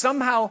 That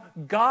somehow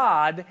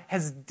God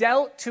has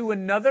dealt to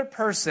another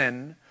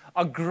person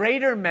a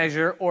greater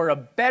measure or a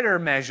better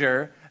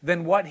measure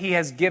than what he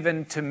has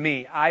given to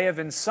me. I have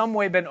in some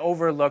way been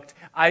overlooked.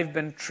 I've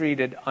been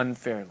treated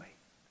unfairly.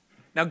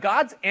 Now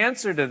God's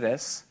answer to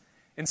this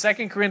In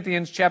 2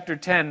 Corinthians chapter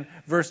 10,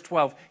 verse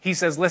 12, he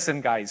says, listen,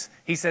 guys,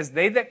 he says,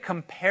 they that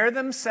compare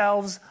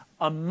themselves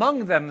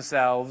among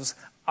themselves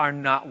are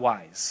not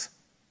wise.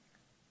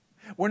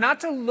 We're not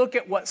to look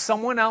at what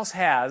someone else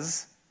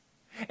has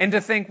and to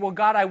think, well,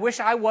 God, I wish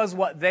I was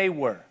what they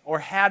were, or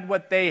had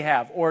what they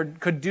have, or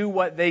could do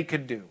what they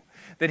could do.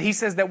 That he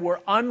says that we're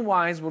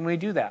unwise when we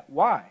do that.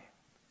 Why?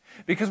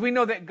 Because we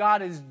know that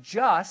God is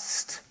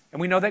just, and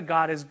we know that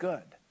God is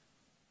good.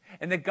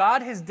 And that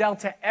God has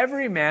dealt to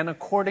every man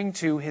according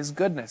to his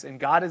goodness. And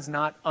God is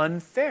not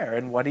unfair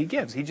in what he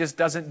gives. He just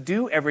doesn't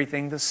do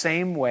everything the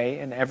same way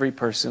in every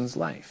person's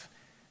life.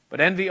 But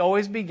envy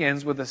always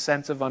begins with a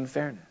sense of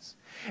unfairness.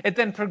 It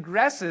then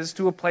progresses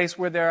to a place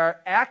where there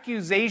are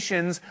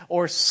accusations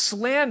or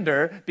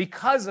slander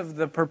because of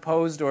the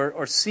proposed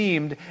or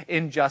seemed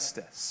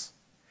injustice.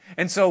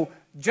 And so,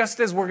 just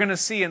as we're going to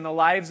see in the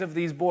lives of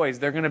these boys,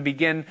 they're going to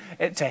begin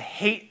to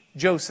hate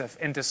Joseph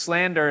and to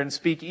slander and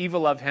speak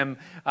evil of him,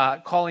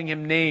 calling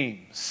him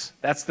names.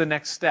 That's the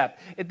next step.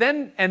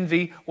 Then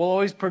envy will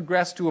always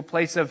progress to a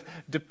place of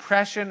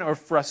depression or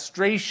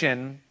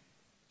frustration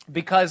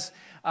because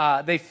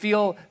they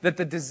feel that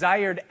the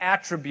desired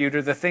attribute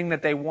or the thing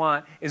that they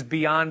want is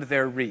beyond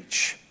their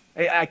reach.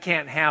 I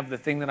can't have the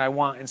thing that I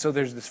want. And so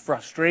there's this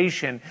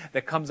frustration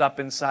that comes up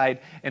inside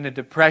and a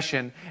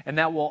depression. And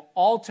that will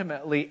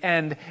ultimately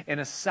end in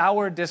a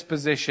sour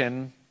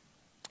disposition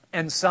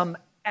and some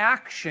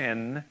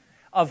action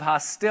of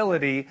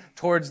hostility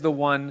towards the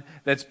one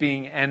that's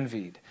being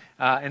envied.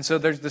 And so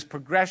there's this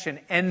progression.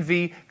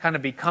 Envy kind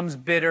of becomes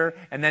bitter,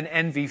 and then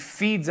envy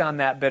feeds on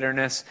that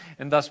bitterness.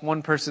 And thus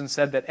one person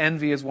said that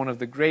envy is one of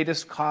the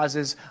greatest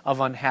causes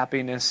of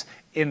unhappiness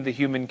in the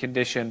human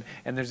condition,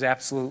 and there's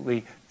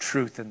absolutely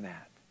truth in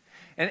that.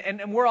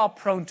 And we're all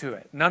prone to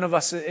it. None of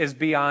us is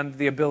beyond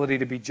the ability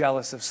to be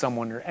jealous of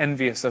someone or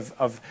envious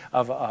of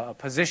a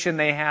position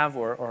they have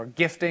or a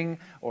gifting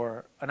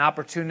or an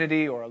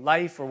opportunity or a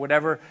life or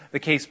whatever the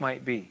case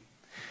might be.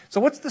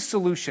 So what's the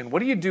solution? What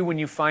do you do when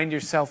you find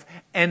yourself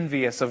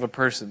envious of a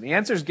person? The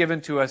answer is given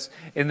to us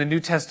in the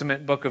New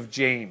Testament book of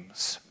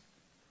James.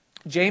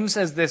 James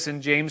says this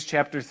in James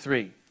chapter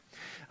 3.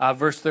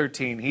 Verse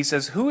 13, he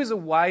says, "Who is a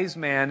wise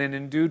man and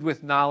endued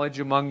with knowledge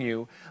among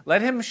you?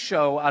 Let him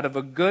show out of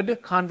a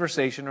good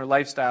conversation or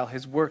lifestyle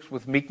his works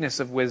with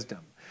meekness of wisdom.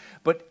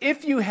 But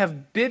if you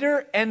have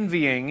bitter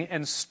envying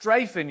and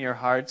strife in your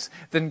hearts,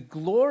 then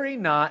glory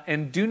not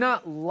and do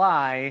not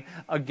lie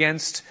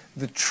against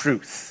the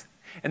truth."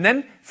 And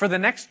then for the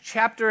next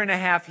chapter and a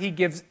half, he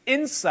gives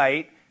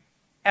insight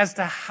as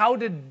to how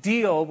to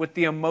deal with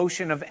the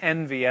emotion of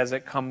envy as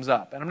it comes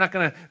up. And I'm not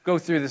going to go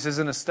through this,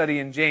 isn't a study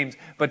in James,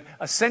 but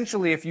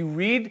essentially if you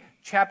read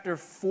chapter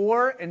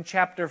 4 and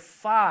chapter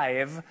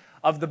 5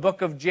 of the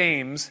book of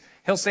James,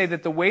 he'll say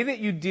that the way that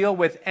you deal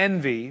with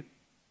envy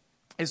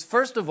is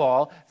first of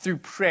all through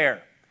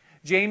prayer.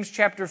 James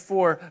chapter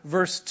 4,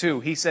 verse 2,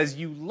 he says,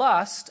 "You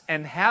lust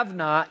and have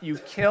not, you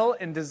kill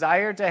and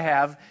desire to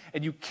have,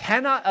 and you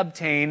cannot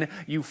obtain,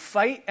 you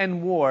fight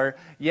and war,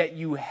 yet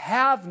you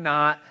have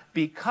not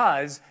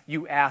because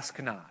you ask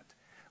not."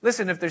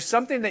 Listen, if there's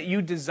something that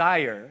you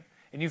desire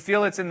and you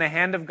feel it's in the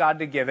hand of God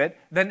to give it,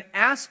 then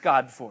ask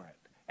God for it.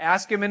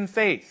 Ask him in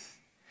faith.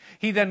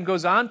 He then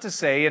goes on to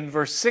say in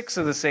verse 6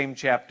 of the same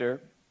chapter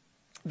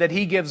that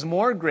he gives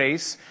more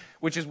grace,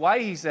 which is why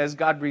he says,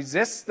 God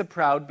resists the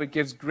proud but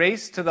gives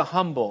grace to the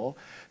humble.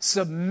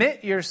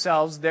 Submit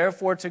yourselves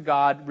therefore to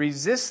God,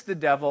 resist the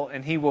devil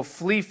and he will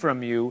flee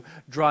from you.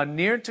 Draw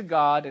near to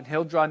God and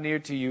he'll draw near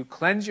to you.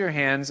 Cleanse your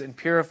hands and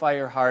purify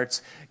your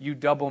hearts, you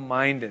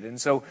double-minded.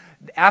 And so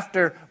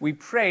after we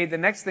pray, the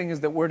next thing is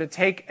that we're to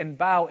take and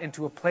bow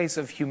into a place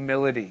of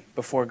humility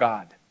before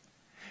God.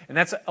 And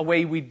that's a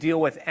way we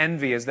deal with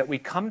envy, is that we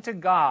come to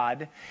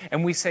God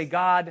and we say,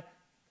 God,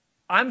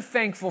 I'm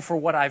thankful for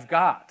what I've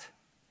got.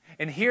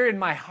 And here in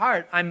my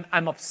heart, I'm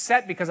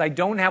upset because I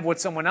don't have what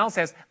someone else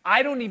has.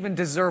 I don't even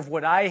deserve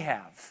what I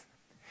have.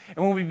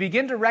 And when we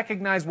begin to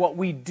recognize what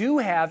we do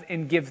have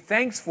and give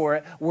thanks for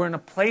it, we're in a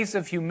place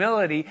of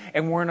humility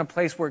and we're in a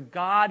place where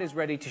God is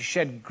ready to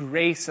shed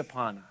grace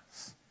upon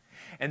us.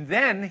 And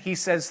then he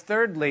says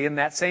thirdly in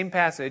that same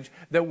passage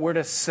that we're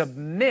to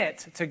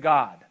submit to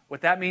God.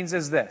 What that means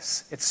is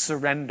this: it's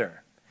surrender.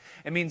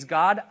 It means,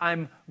 God,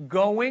 I'm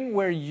going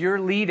where you're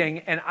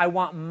leading, and I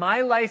want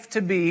my life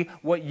to be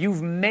what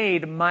you've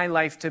made my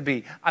life to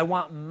be. I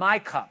want my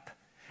cup,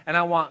 and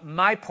I want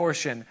my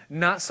portion,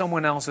 not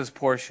someone else's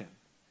portion.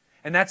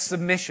 And that's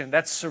submission,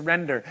 that's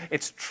surrender.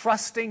 It's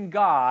trusting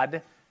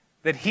God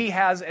that he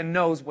has and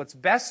knows what's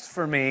best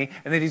for me,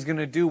 and that he's going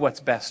to do what's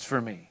best for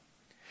me.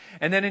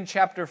 And then in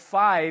chapter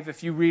 5,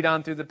 if you read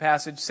on through the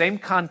passage, same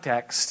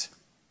context.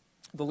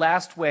 The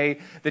last way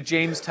that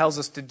James tells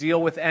us to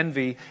deal with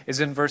envy is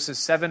in verses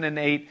 7 and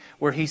 8,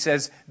 where he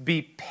says,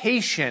 "Be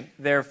patient,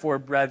 therefore,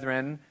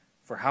 brethren."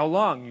 For how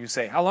long, you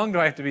say? How long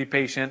do I have to be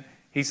patient?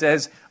 He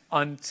says,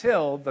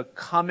 "Until the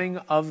coming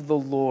of the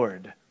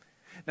Lord."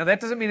 Now, that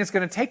doesn't mean it's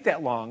going to take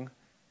that long,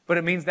 but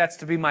it means that's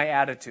to be my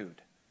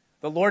attitude.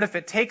 But Lord, if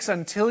it takes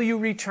until you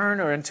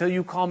return or until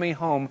you call me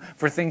home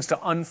for things to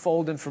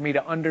unfold and for me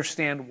to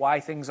understand why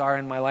things are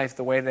in my life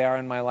the way they are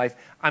in my life,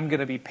 I'm going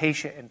to be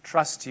patient and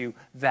trust you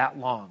that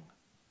long.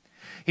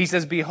 He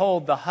says,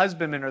 behold, the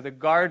husbandman or the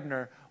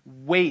gardener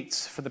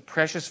waits for the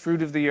precious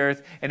fruit of the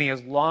earth, and he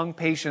has long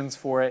patience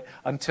for it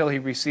until he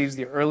receives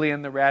the early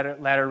and the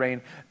latter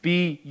rain.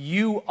 Be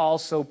you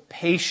also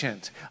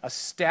patient.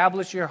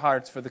 Establish your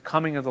hearts, for the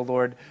coming of the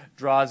Lord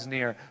draws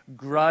near.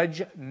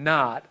 Grudge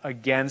not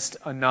against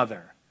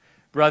another.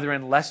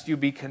 Brethren, lest you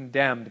be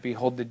condemned,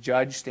 behold, the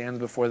judge stands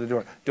before the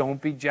door. Don't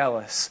be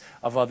jealous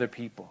of other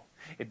people.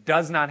 It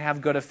does not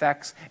have good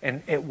effects,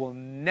 and it will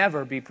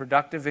never be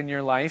productive in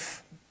your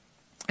life.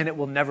 And it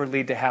will never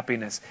lead to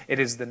happiness. It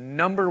is the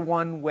number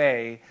one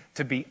way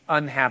to be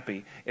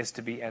unhappy, is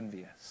to be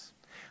envious.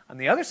 On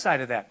the other side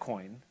of that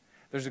coin,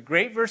 there's a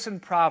great verse in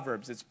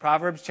Proverbs. It's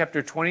Proverbs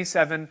chapter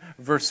 27,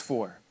 verse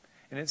 4.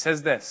 And it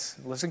says this,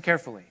 listen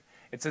carefully.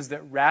 It says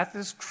that wrath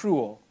is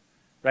cruel,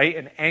 right?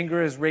 And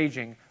anger is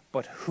raging,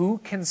 but who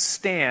can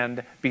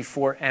stand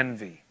before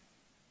envy?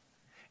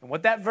 And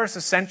what that verse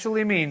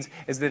essentially means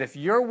is that if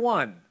you're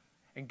one,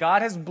 and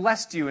God has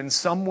blessed you in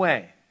some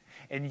way,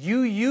 and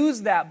you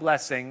use that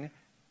blessing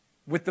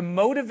with the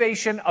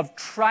motivation of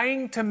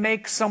trying to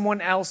make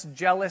someone else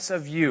jealous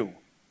of you,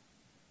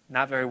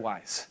 not very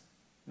wise.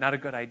 Not a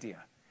good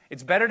idea.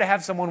 It's better to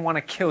have someone want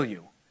to kill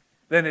you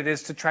than it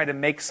is to try to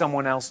make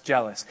someone else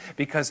jealous.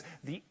 Because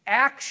the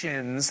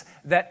actions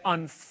that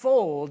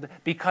unfold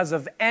because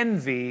of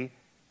envy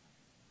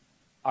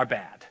are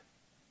bad.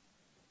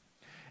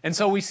 And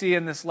so we see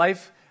in this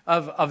life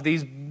of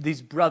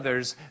these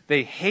brothers,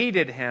 they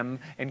hated him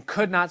and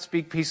could not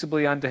speak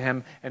peaceably unto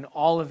him, and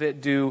all of it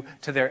due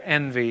to their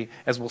envy,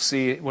 as we'll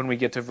see when we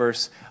get to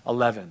verse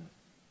 11.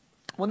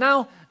 Well,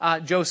 now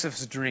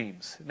Joseph's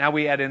dreams. Now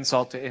we add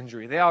insult to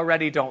injury. They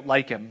already don't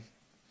like him.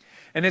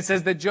 And it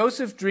says that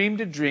Joseph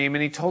dreamed a dream,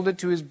 and he told it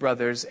to his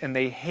brothers, and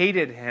they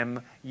hated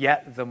him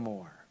yet the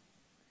more.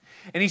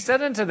 And he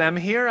said unto them,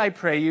 Hear, I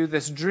pray you,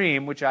 this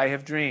dream which I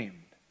have dreamed.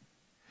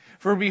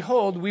 For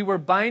behold, we were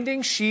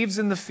binding sheaves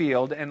in the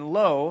field, and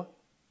lo,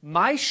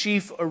 my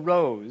sheaf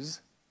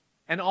arose,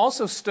 and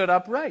also stood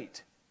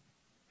upright.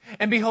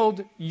 And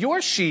behold,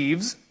 your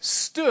sheaves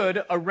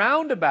stood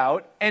around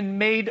about, and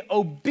made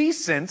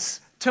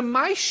obeisance to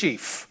my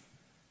sheaf.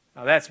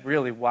 Now that's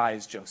really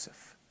wise,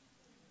 Joseph.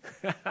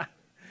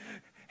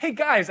 Hey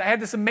guys, I had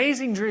this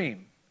amazing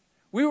dream.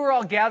 We were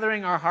all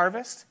gathering our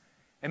harvest,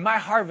 and my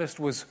harvest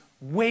was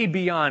way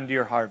beyond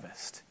your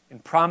harvest in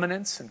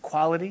prominence and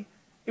quality.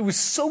 It was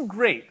so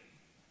great,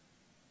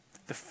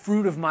 the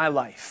fruit of my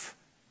life,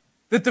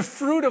 that the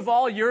fruit of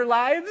all your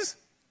lives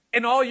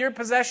and all your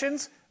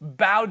possessions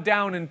bowed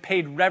down and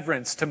paid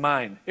reverence to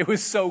mine. It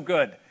was so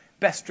good.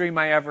 Best dream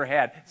I ever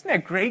had. Isn't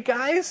that great,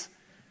 guys?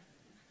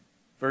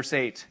 Verse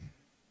 8,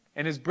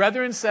 And his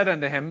brethren said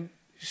unto him,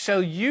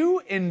 Shall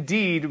you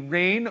indeed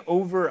reign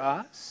over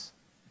us?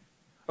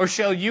 Or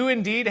shall you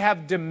indeed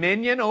have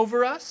dominion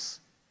over us?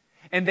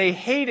 And they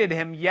hated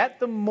him yet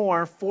the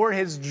more for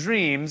his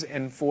dreams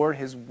and for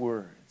his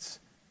words.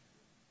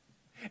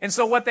 And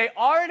so what they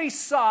already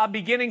saw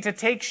beginning to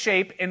take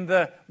shape in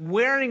the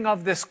wearing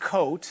of this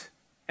coat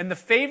and the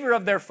favor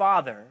of their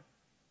father,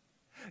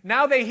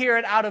 now they hear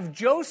it out of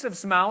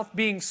Joseph's mouth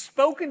being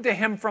spoken to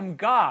him from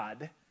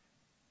God.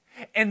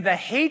 And the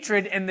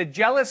hatred and the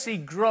jealousy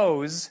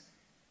grows,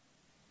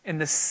 and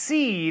the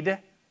seed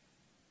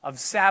of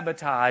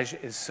sabotage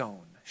is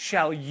sown.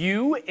 Shall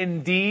you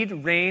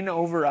indeed reign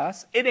over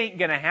us? It ain't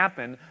going to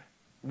happen.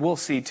 We'll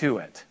see to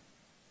it.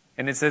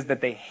 And it says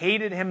that they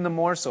hated him the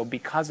more so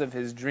because of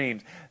his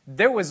dreams.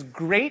 There was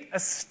great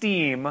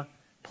esteem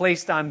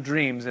placed on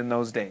dreams in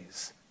those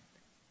days.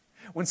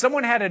 When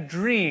someone had a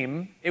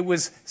dream, it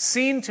was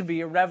seen to be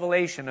a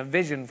revelation, a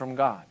vision from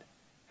God.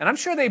 And I'm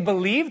sure they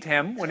believed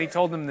him when he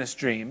told them this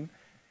dream.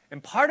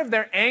 And part of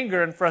their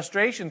anger and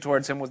frustration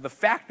towards him was the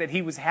fact that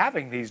he was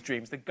having these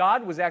dreams, that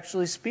God was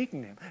actually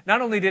speaking to him.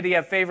 Not only did he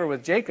have favor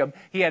with Jacob,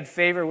 he had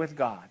favor with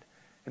God.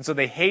 And so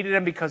they hated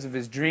him because of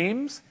his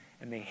dreams,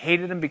 and they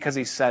hated him because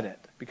he said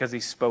it, because he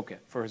spoke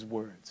it for his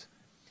words.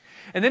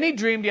 And then he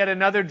dreamed yet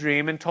another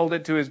dream and told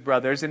it to his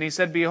brothers, and he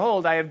said,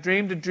 Behold, I have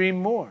dreamed a dream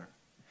more.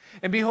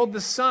 And behold,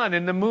 the sun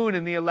and the moon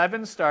and the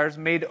 11 stars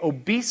made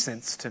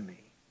obeisance to me.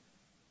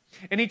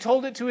 And he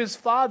told it to his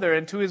father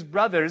and to his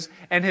brothers,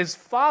 and his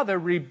father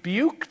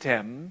rebuked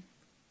him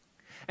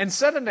and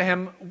said unto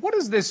him, What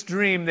is this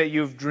dream that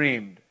you've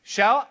dreamed?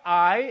 Shall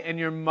I and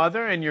your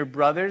mother and your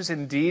brothers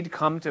indeed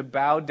come to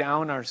bow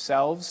down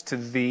ourselves to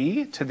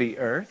thee, to the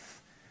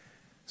earth?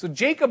 So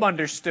Jacob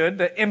understood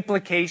the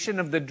implication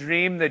of the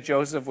dream that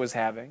Joseph was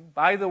having.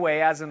 By the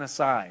way, as an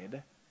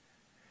aside,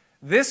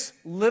 this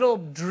little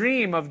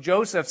dream of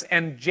Joseph's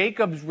and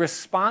Jacob's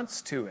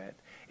response to it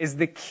is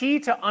the key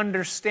to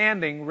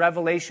understanding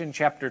Revelation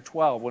chapter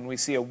 12, when we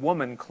see a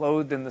woman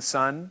clothed in the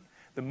sun,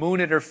 the moon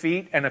at her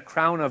feet, and a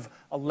crown of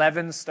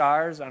 11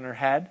 stars on her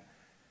head.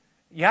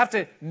 You have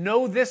to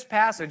know this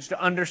passage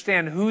to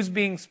understand who's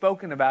being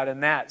spoken about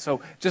in that.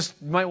 So just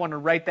you might want to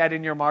write that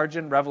in your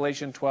margin,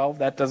 Revelation 12.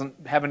 That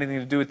doesn't have anything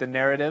to do with the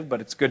narrative,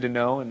 but it's good to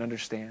know and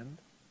understand.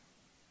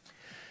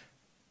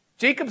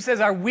 Jacob says,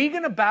 are we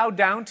going to bow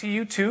down to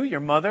you too, your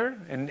mother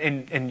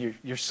and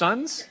your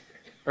sons,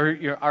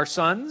 or our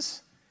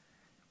sons?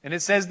 And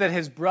it says that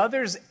his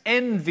brothers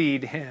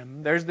envied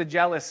him. There's the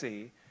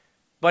jealousy.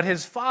 But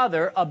his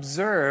father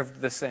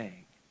observed the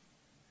saying.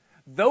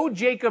 Though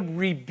Jacob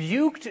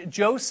rebuked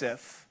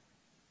Joseph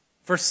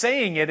for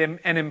saying it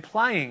and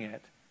implying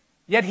it,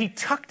 yet he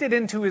tucked it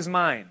into his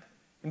mind,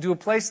 into a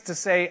place to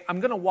say, I'm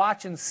going to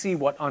watch and see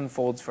what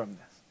unfolds from this.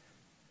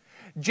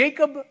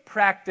 Jacob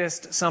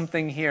practiced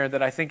something here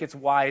that I think it's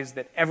wise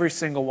that every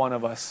single one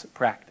of us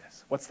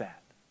practice. What's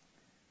that?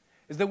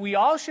 Is that we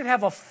all should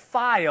have a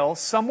file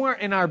somewhere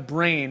in our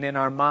brain, in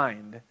our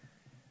mind,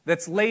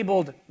 that's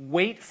labeled,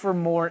 wait for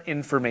more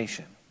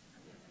information.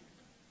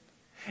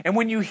 And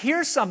when you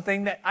hear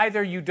something that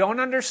either you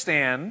don't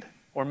understand,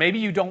 or maybe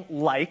you don't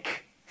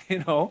like,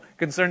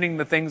 concerning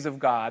the things of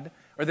God,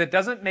 or that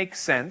doesn't make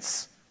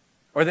sense,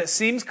 or that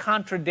seems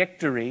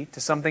contradictory to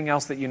something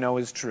else that you know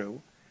is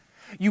true,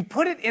 you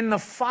put it in the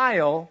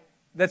file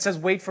that says,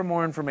 wait for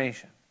more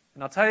information.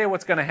 And I'll tell you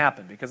what's going to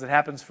happen, because it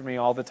happens for me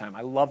all the time.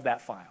 I love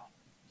that file.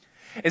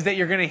 Is that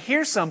you're going to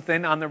hear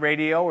something on the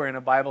radio or in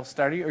a Bible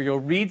study, or you'll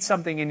read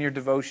something in your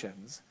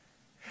devotions,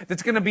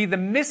 that's going to be the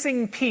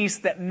missing piece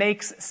that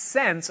makes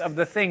sense of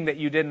the thing that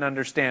you didn't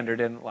understand or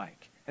didn't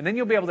like. And then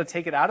you'll be able to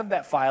take it out of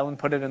that file and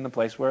put it in the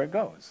place where it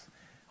goes.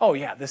 Oh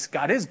yeah, this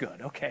God is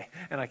good. Okay.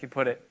 And I can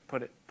put it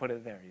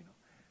there,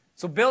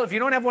 So build, if you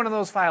don't have one of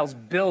those files,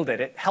 build it.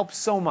 It helps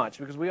so much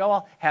because we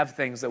all have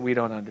things that we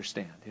don't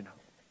understand,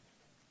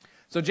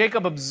 So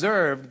Jacob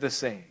observed the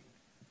saying.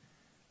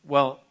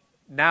 Well,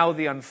 now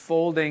the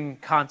unfolding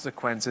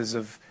consequences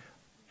of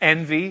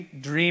envy,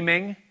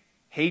 dreaming,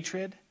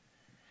 hatred.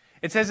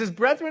 It says, his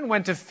brethren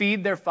went to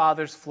feed their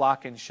father's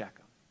flock in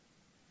Shechem.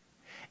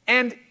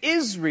 And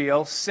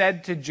Israel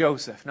said to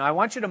Joseph. Now I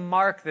want you to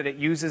mark that it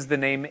uses the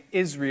name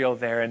Israel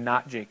there and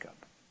not Jacob.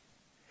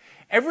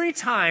 Every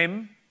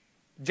time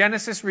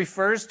Genesis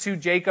refers to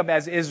Jacob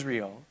as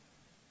Israel,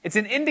 it's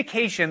an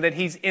indication that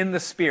he's in the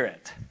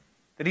Spirit,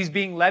 that he's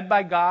being led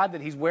by God, that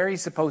he's where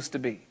he's supposed to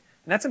be.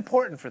 And that's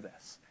important for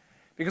this.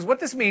 Because what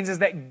this means is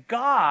that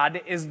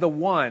God is the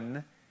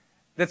one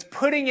that's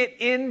putting it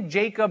in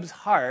Jacob's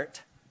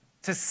heart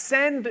to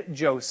send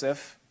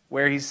Joseph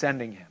where he's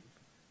sending him.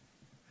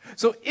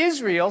 So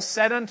Israel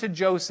said unto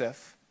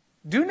Joseph,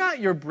 do not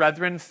your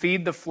brethren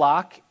feed the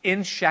flock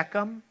in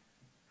Shechem?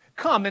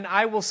 Come, and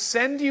I will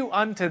send you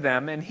unto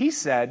them. And he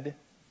said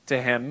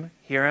to him,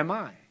 here am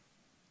I.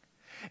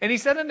 And he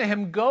said unto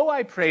him, go,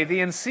 I pray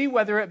thee, and see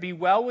whether it be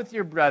well with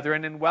your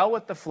brethren and well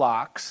with the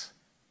flocks,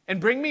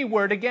 and bring me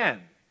word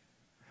again.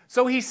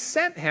 So he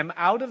sent him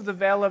out of the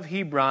vale of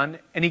Hebron,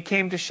 and he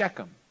came to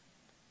Shechem.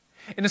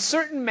 And a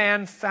certain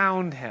man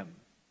found him.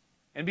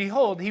 And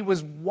behold, he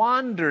was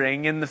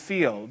wandering in the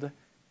field.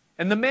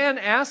 And the man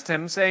asked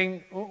him,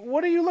 saying,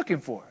 what are you looking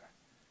for?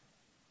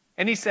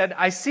 And he said,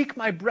 I seek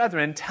my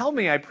brethren. Tell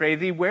me, I pray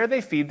thee, where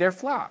they feed their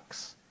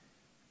flocks.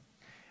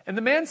 And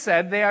the man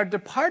said, they are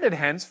departed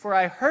hence, for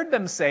I heard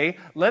them say,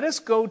 let us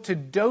go to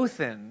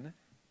Dothan.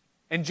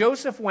 And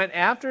Joseph went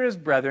after his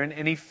brethren,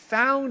 and he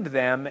found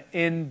them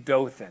in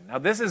Dothan. Now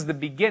this is the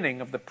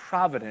beginning of the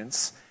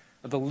providence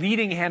of the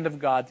leading hand of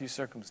God through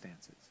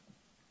circumstances.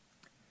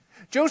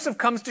 Joseph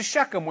comes to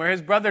Shechem, where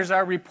his brothers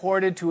are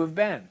reported to have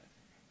been.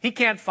 He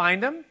can't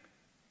find them.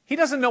 He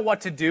doesn't know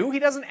what to do. He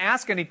doesn't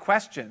ask any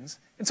questions.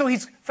 And so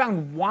he's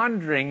found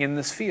wandering in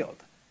this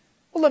field.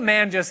 Well, the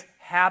man just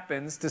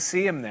happens to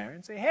see him there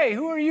and say, hey,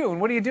 who are you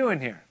and what are you doing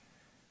here?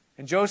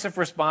 And Joseph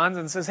responds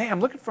and says, hey, I'm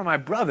looking for my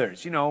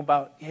brothers,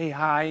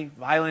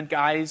 violent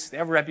guys. They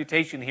have a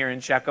reputation here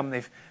in Shechem.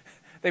 They've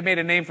made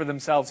a name for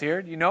themselves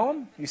here. Do you know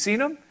them? You seen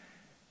them?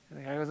 And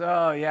the guy goes,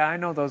 oh, yeah, I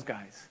know those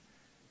guys.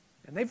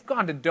 And they've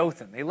gone to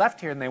Dothan. They left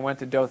here and they went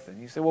to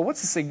Dothan. You say, well,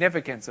 what's the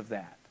significance of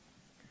that?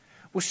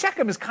 Well,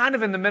 Shechem is kind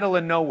of in the middle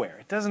of nowhere.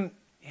 It doesn't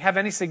have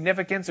any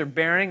significance or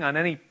bearing on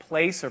any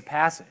place or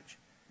passage.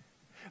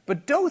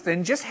 But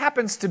Dothan just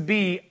happens to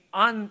be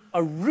on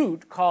a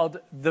route called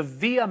the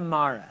Via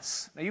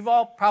Maris. Now, you've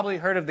all probably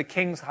heard of the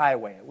King's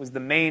Highway. It was the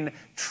main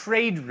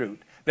trade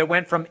route that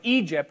went from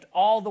Egypt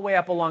all the way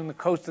up along the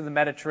coast of the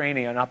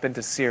Mediterranean up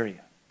into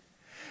Syria.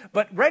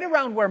 But right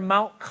around where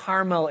Mount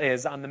Carmel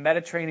is on the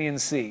Mediterranean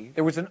Sea,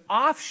 there was an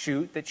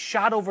offshoot that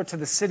shot over to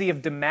the city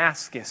of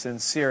Damascus in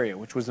Syria,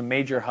 which was a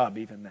major hub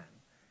even then.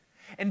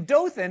 And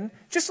Dothan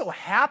just so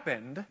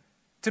happened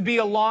to be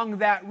along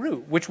that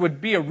route, which would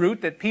be a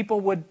route that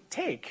people would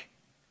take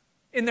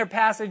in their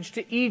passage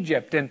to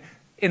Egypt and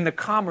in the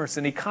commerce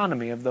and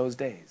economy of those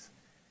days.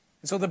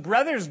 And so the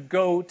brothers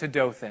go to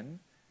Dothan.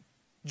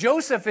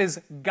 Joseph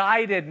is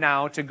guided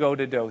now to go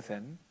to Dothan.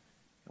 And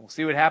we'll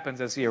see what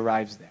happens as he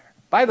arrives there.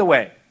 By the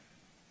way,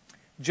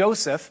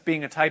 Joseph,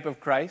 being a type of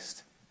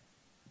Christ,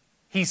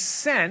 he's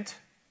sent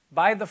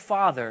by the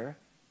Father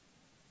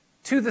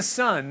to the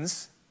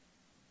sons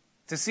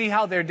to see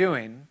how they're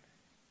doing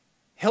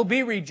He'll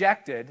be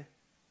rejected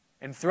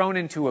and thrown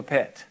into a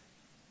pit.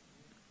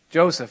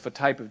 Joseph, a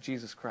type of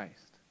Jesus Christ.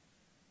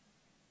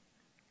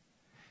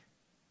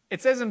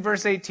 It says in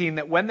verse 18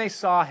 that when they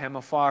saw him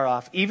afar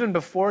off, even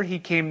before he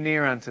came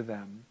near unto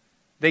them,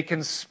 they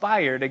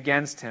conspired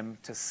against him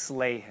to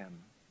slay him.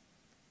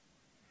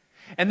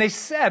 And they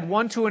said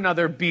one to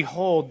another,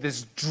 behold,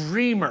 this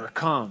dreamer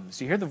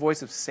comes. You hear the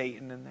voice of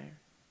Satan in there?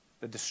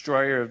 The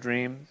destroyer of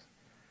dreams.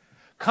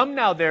 Come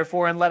now,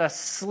 therefore, and let us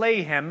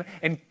slay him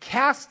and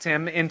cast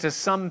him into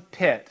some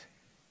pit.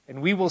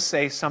 And we will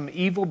say some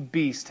evil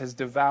beast has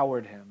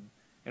devoured him.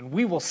 And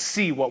we will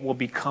see what will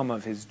become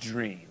of his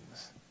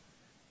dreams.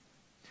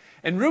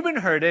 And Reuben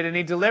heard it, and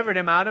he delivered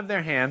him out of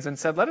their hands and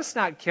said, let us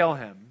not kill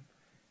him.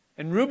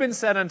 And Reuben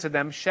said unto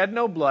them, shed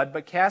no blood,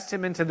 but cast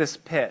him into this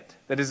pit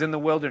that is in the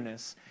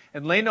wilderness,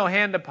 and lay no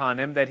hand upon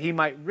him, that he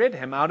might rid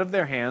him out of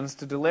their hands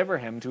to deliver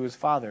him to his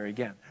father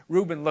again.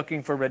 Reuben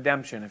looking for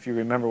redemption, if you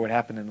remember what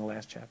happened in the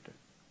last chapter.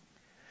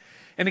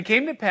 And it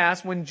came to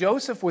pass, when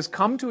Joseph was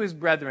come to his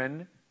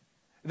brethren,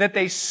 that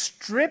they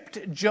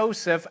stripped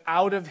Joseph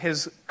out of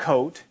his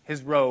coat,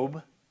 his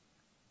robe.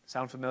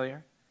 Sound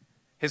familiar?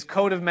 His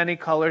coat of many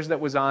colors that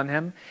was on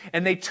him.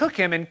 And they took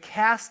him and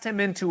cast him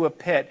into a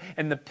pit.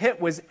 And the pit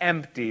was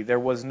empty. There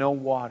was no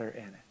water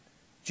in it.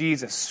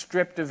 Jesus,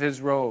 stripped of his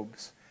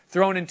robes,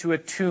 thrown into a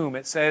tomb,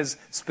 it says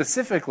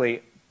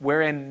specifically,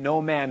 wherein no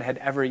man had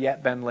ever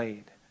yet been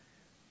laid.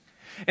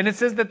 And it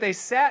says that they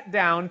sat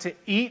down to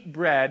eat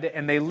bread,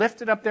 and they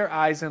lifted up their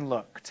eyes and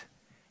looked.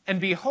 And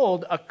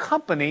behold, a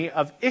company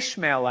of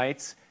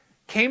Ishmaelites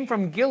came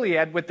from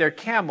Gilead with their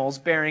camels,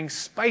 bearing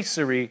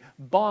spicery,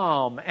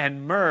 balm,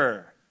 and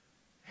myrrh,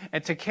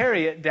 and to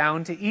carry it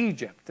down to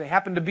Egypt. They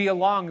happened to be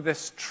along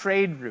this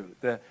trade route,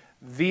 the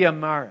Via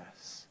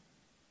Maris.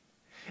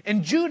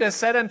 And Judah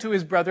said unto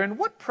his brethren,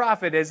 what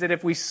profit is it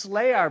if we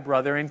slay our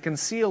brother and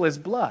conceal his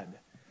blood?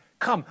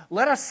 Come,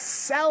 let us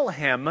sell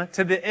him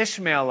to the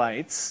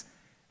Ishmaelites,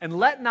 and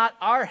let not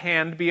our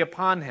hand be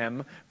upon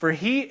him, for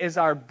he is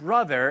our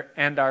brother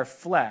and our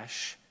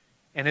flesh.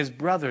 And his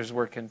brothers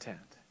were content.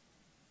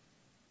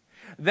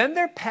 Then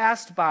there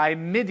passed by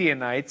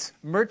Midianites,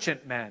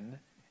 merchantmen,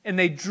 and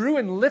they drew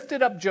and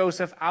lifted up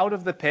Joseph out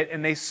of the pit,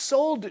 and they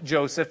sold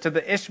Joseph to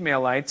the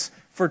Ishmaelites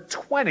for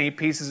 20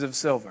 pieces of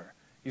silver.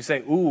 You say,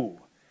 ooh,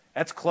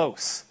 that's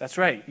close. That's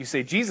right. You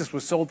say Jesus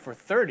was sold for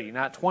 30,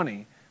 not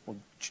 20. Well,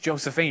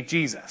 Joseph ain't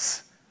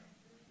Jesus.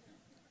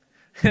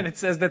 And it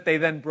says that they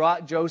then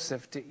brought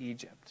Joseph to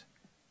Egypt.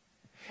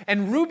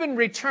 And Reuben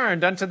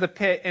returned unto the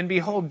pit, and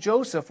behold,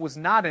 Joseph was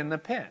not in the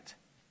pit.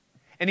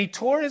 And he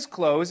tore his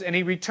clothes, and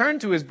he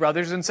returned to his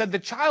brothers and said, the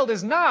child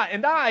is not,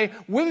 and I,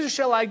 whither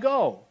shall I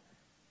go?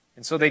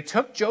 And so they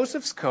took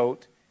Joseph's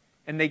coat,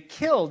 and they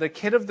killed a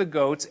kid of the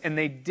goats, and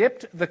they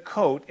dipped the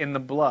coat in the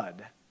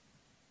blood.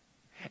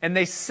 And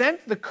they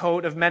sent the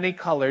coat of many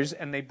colors,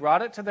 and they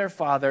brought it to their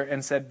father,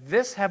 and said,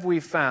 this have we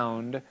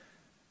found.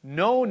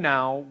 Know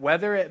now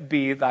whether it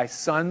be thy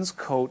son's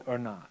coat or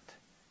not.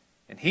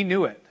 And he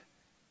knew it.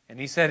 And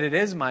he said, it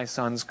is my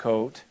son's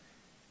coat.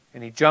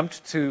 And he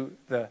jumped to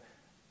the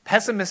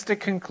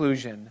pessimistic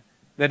conclusion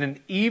that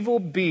an evil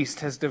beast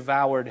has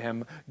devoured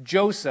him.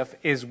 Joseph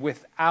is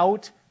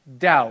without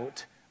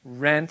doubt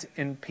rent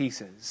in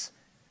pieces.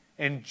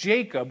 And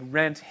Jacob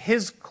rent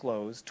his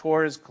clothes,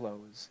 tore his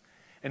clothes,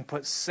 and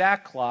put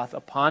sackcloth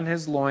upon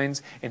his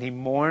loins, and he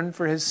mourned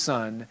for his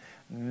son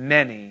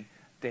many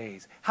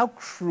days. How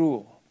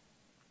cruel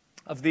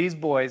of these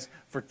boys.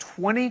 For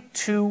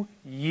 22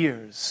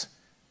 years,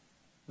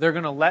 they're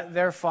going to let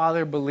their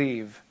father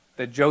believe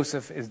that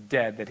Joseph is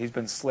dead, that he's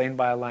been slain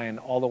by a lion.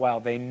 All the while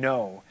they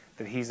know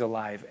that he's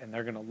alive, and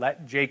they're going to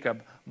let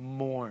Jacob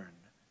mourn.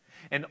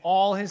 And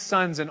all his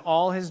sons and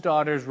all his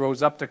daughters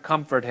rose up to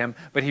comfort him,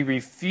 but he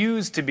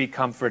refused to be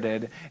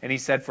comforted. And he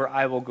said, for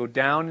I will go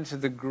down into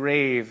the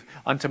grave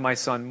unto my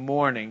son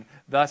mourning.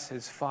 Thus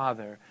his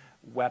father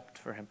wept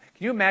for him.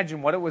 Can you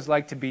imagine what it was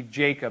like to be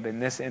Jacob in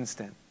this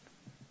instant?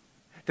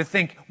 To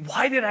think,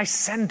 why did I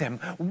send him?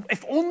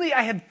 If only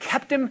I had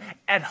kept him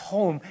at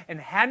home and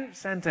hadn't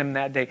sent him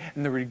that day.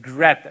 And the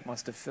regret that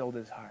must have filled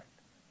his heart.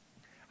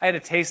 I had a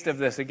taste of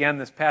this again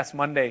this past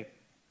Monday.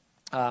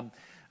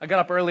 I got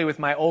up early with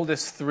my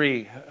oldest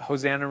three,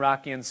 Hosanna,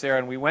 Rocky, and Sarah,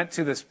 and we went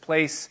to this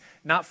place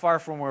not far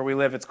from where we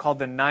live. It's called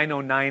the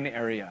 909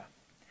 area.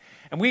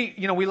 And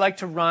we like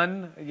to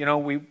run.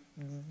 We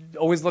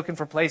always looking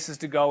for places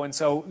to go. And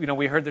so,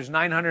 we heard there's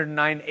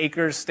 909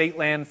 acres, state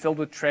land filled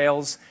with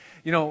trails.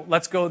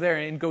 Let's go there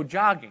and go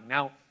jogging.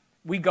 Now,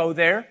 we go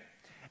there,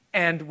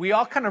 and we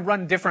all kind of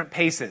run different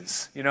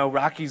paces.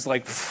 Rocky's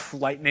like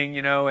lightning,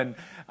 and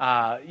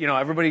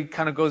everybody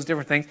kind of goes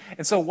different things.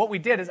 And so what we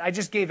did is I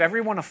just gave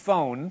everyone a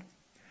phone,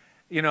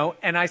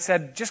 and I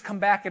said, just come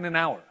back in an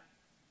hour,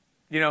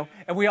 and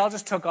we all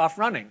just took off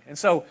running. And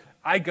so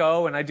I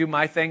go and I do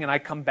my thing and I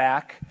come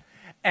back,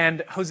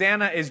 and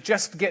Hosanna is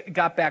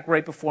got back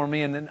right before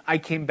me, and then I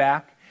came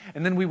back,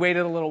 and then we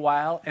waited a little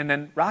while, and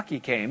then Rocky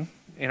came,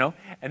 and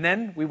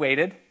then we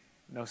waited,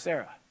 no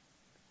Sarah.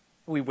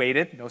 We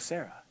waited, no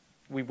Sarah.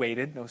 We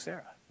waited, no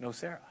Sarah, no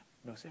Sarah,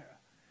 no Sarah.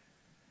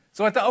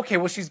 So I thought, okay,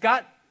 well, she's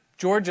got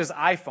George's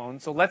iPhone,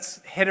 so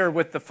let's hit her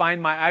with the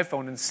Find My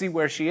iPhone and see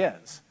where she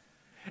is.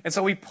 And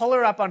so we pull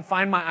her up on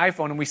Find My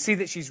iPhone, and we see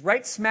that she's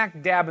right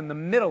smack dab in the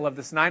middle of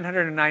this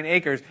 909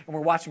 acres, and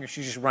we're watching her.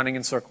 She's just running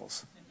in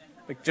circles.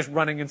 Like, just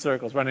running in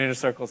circles, running in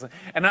circles.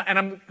 And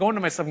I'm going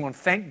to myself going,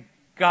 thank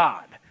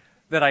God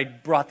that I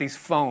brought these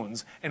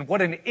phones, and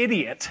what an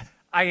idiot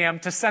I am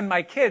to send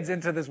my kids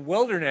into this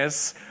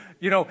wilderness,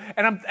 and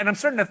I'm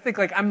starting to think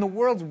like I'm the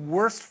world's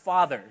worst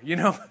father,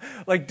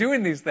 like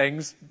doing these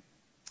things.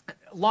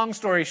 Long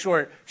story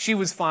short, she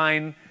was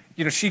fine.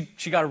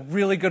 She got a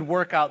really good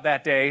workout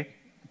that day.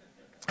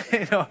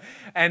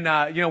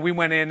 We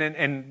went in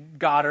and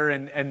got her,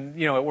 and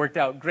it worked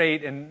out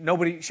great,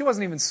 and she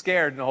wasn't even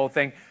scared in the whole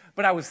thing.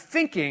 But I was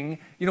thinking,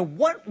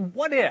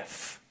 what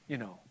if,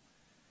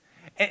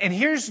 And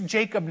here's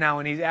Jacob now,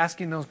 and he's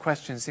asking those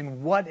questions,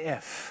 saying, what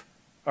if?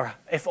 Or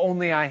if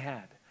only I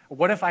had. Or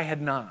what if I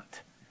had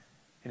not?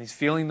 And he's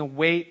feeling the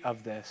weight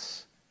of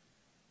this.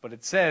 But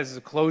it says,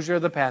 the closure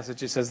of the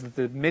passage, it says that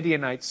the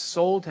Midianites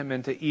sold him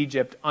into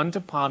Egypt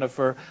unto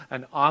Potiphar,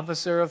 an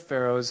officer of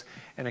Pharaoh's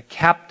and a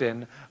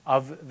captain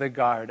of the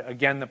guard.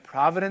 Again, the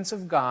providence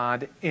of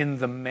God in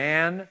the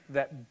man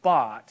that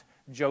bought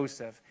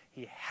Joseph.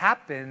 He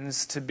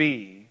happens to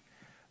be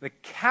the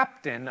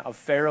captain of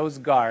Pharaoh's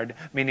guard,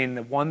 meaning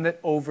the one that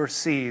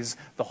oversees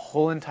the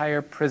whole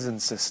entire prison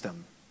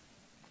system.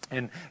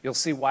 And you'll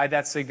see why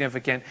that's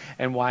significant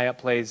and why it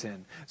plays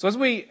in. So as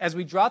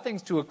we draw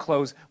things to a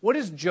close, what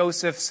is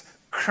Joseph's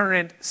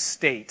current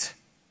state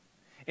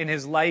in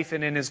his life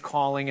and in his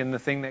calling and the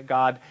thing that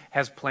God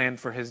has planned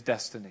for his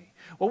destiny?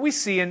 What we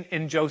see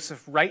in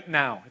Joseph right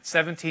now, at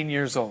 17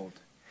 years old,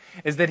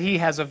 is that he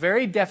has a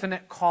very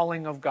definite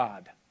calling of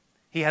God.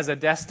 He has a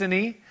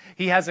destiny.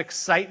 He has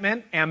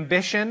excitement,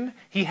 ambition.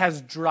 He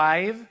has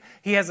drive.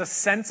 He has a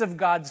sense of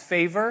God's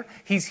favor.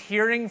 He's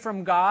hearing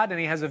from God, and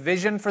he has a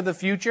vision for the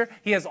future.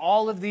 He has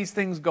all of these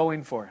things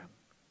going for him.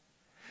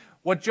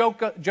 What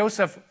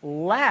Joseph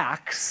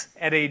lacks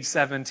at age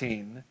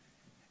 17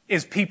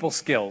 is people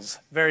skills,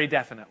 very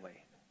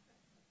definitely.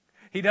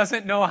 He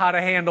doesn't know how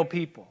to handle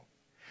people.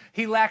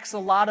 He lacks a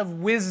lot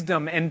of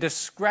wisdom and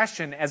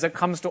discretion as it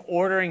comes to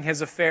ordering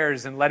his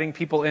affairs and letting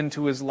people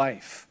into his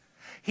life.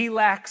 He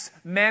lacks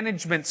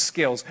management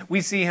skills.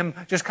 We see him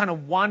just kind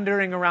of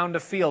wandering around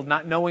a field,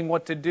 not knowing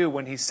what to do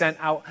when he's sent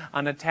out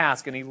on a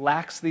task, and he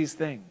lacks these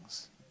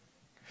things.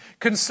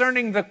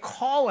 Concerning the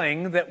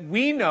calling that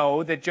we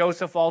know that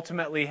Joseph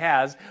ultimately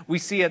has, we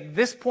see at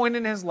this point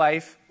in his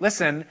life,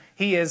 listen,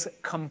 he is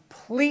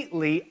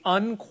completely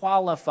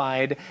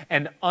unqualified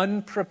and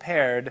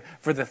unprepared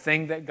for the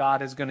thing that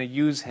God is going to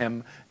use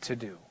him to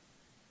do.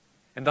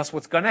 And thus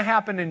what's going to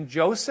happen in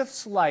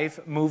Joseph's life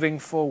moving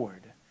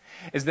forward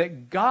is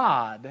that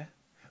God,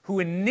 who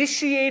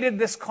initiated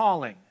this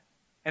calling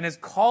and has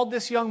called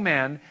this young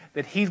man,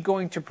 that he's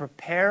going to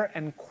prepare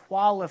and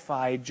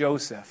qualify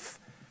Joseph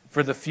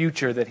for the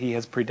future that he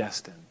has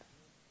predestined.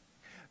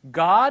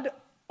 God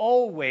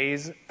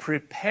always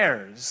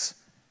prepares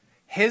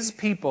his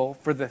people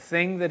for the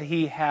thing that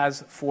he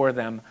has for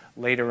them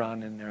later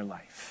on in their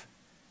life.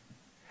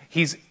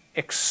 He's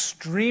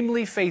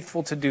extremely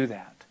faithful to do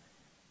that.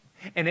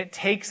 And it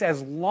takes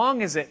as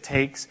long as it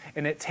takes,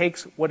 and it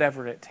takes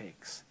whatever it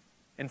takes.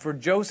 And for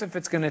Joseph,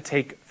 it's going to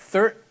take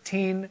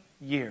 13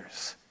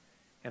 years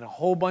and a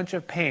whole bunch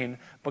of pain,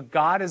 but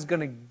God is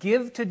going to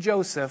give to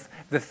Joseph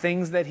the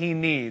things that he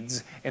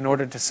needs in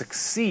order to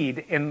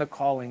succeed in the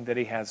calling that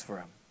he has for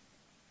him.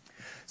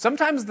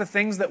 Sometimes the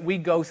things that we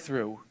go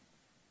through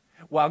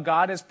while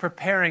God is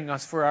preparing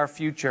us for our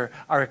future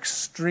are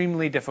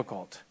extremely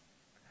difficult.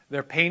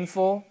 They're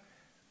painful,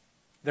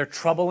 they're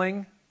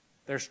troubling,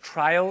 there's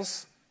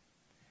trials,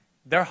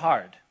 they're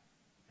hard.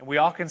 And we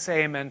all can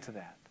say amen to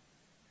that.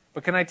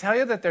 But can I tell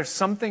you that there's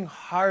something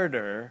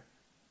harder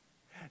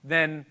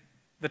than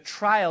the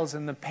trials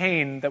and the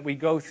pain that we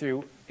go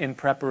through in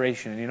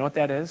preparation? And you know what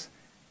that is?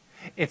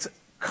 It's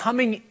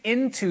coming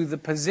into the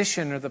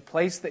position or the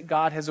place that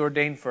God has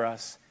ordained for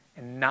us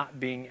and not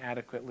being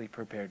adequately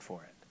prepared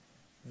for it.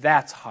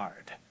 That's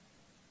hard.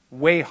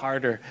 Way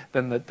harder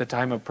than the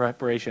time of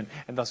preparation.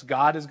 And thus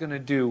God is going to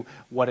do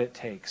what it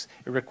takes.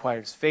 It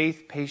requires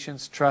faith,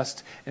 patience,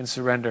 trust, and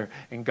surrender.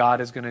 And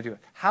God is going to do it.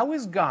 How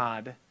is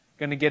God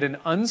going to get an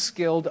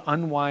unskilled,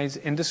 unwise,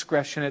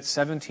 indiscretionate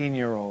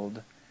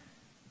 17-year-old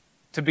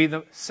to be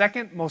the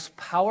second most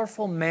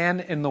powerful man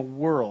in the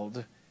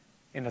world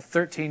in a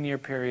 13-year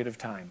period of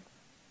time?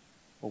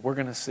 Well, we're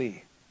going to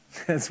see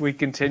as we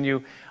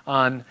continue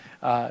on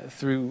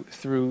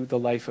through the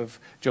life of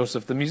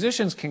Joseph. The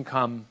musicians can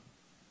come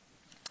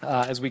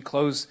as we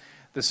close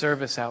the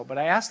service out. But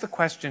I ask the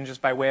question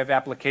just by way of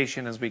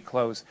application as we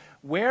close.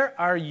 Where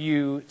are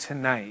you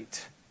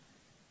tonight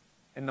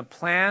in the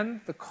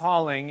plan, the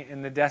calling,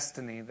 and the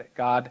destiny that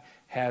God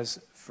has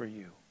for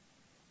you?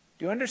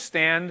 Do you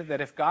understand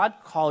that if God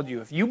called you,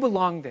 if you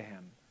belong to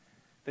him,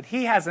 that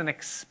he has an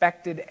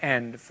expected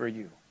end for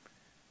you?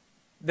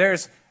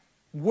 There's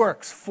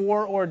works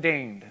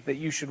foreordained that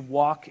you should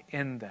walk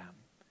in them.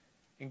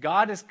 And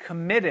God is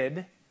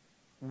committed,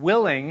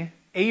 willing,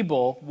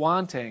 able,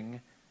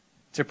 wanting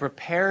to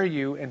prepare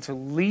you and to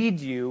lead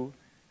you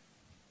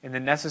in the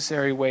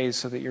necessary ways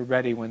so that you're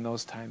ready when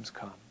those times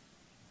come.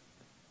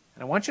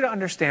 And I want you to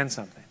understand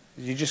something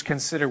as you just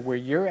consider where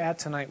you're at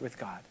tonight with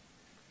God.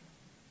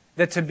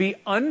 That to be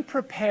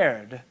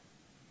unprepared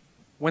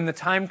when the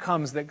time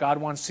comes that God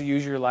wants to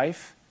use your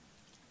life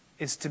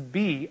is to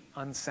be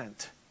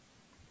unsent.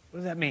 What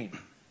does that mean?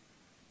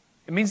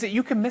 It means that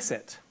you can miss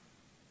it.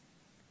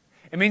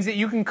 It means that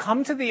you can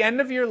come to the end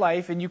of your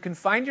life and you can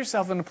find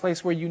yourself in a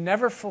place where you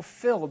never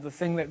fulfilled the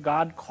thing that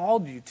God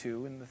called you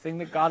to and the thing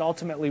that God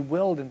ultimately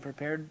willed and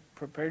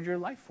prepared your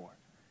life for.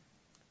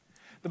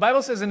 The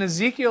Bible says in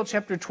Ezekiel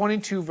chapter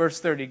 22, verse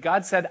 30,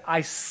 God said,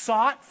 I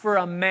sought for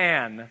a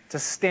man to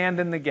stand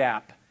in the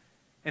gap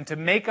and to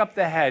make up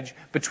the hedge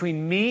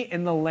between me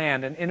and the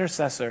land, an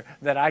intercessor,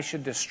 that I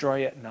should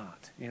destroy it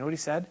not. You know what he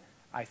said?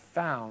 I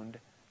found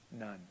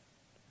none.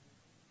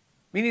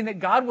 Meaning that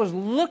God was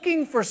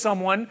looking for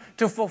someone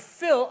to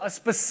fulfill a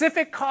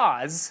specific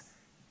cause,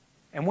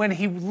 and when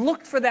he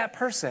looked for that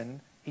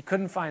person, he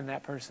couldn't find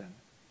that person.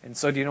 And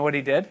so do you know what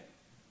he did?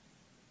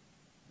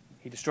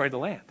 He destroyed the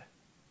land.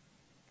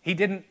 He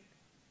didn't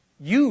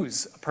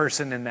use a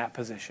person in that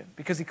position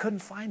because he couldn't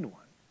find one.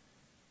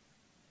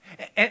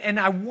 And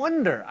I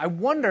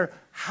wonder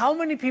how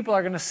many people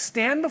are going to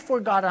stand before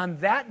God on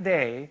that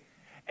day,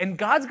 and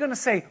God's going to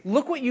say,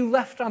 look what you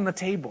left on the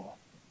table.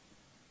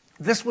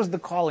 This was the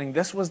calling.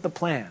 This was the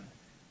plan.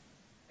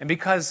 And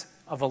because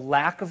of a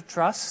lack of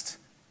trust,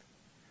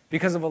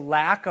 because of a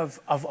lack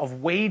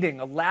of waiting,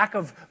 a lack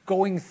of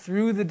going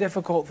through the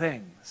difficult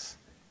things,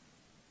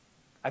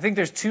 I think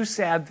there's two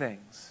sad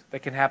things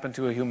that can happen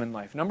to a human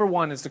life. Number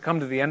one is to come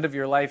to the end of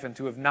your life and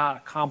to have not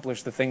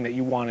accomplished the thing that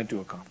you wanted to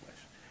accomplish.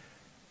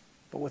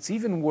 But what's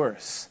even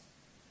worse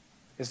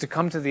is to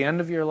come to the end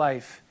of your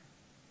life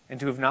and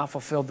to have not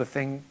fulfilled the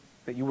thing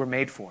that you were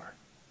made for,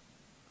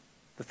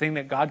 the thing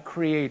that God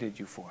created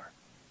you for.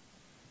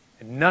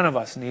 And none of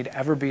us need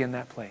ever be in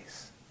that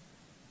place.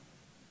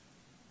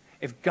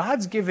 If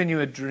God's given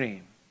you a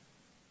dream,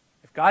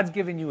 if God's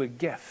given you a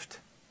gift,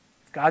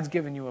 if God's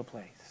given you a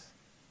place,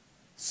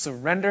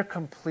 surrender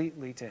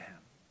completely to him.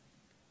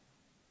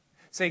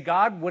 Say,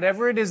 God,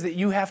 whatever it is that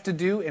you have to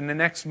do in the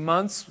next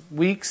months,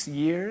 weeks,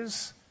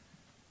 years,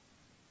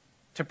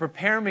 to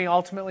prepare me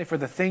ultimately for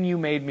the thing you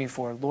made me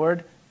for,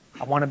 Lord,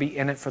 I want to be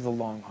in it for the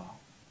long haul.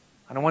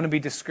 I don't want to be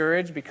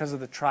discouraged because of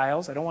the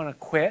trials. I don't want to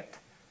quit,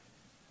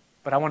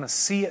 but I want to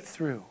see it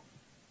through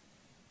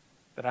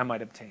that I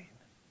might obtain.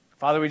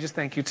 Father, we just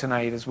thank you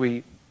tonight as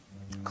we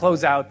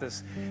close out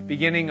this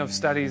beginning of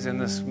studies in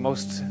this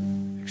most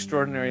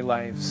extraordinary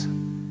lives.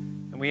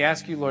 And we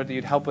ask you, Lord, that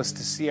you'd help us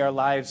to see our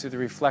lives through the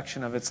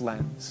reflection of its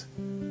lens.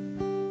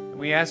 And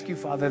we ask you,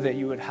 Father, that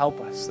you would help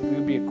us, that we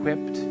would be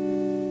equipped,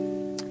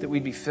 that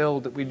we'd be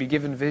filled, that we'd be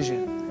given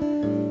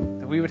vision,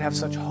 that we would have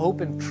such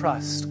hope and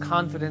trust,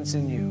 confidence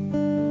in you,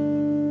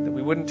 that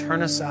we wouldn't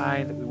turn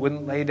aside, that we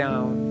wouldn't lay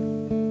down,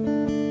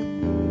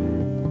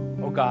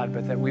 oh God,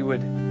 but that we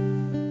would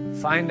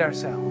find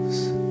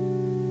ourselves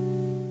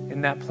in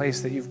that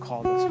place that you've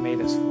called us,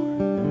 made us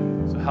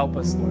for. So help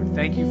us, Lord.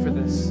 Thank you for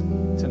this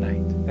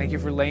tonight. Thank you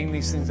for laying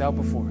these things out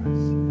before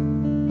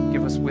us.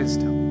 Give us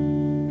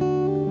wisdom.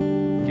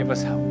 Give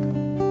us help.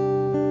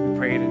 We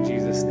pray it in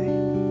Jesus'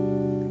 name.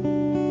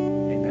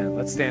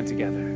 Let's stand together.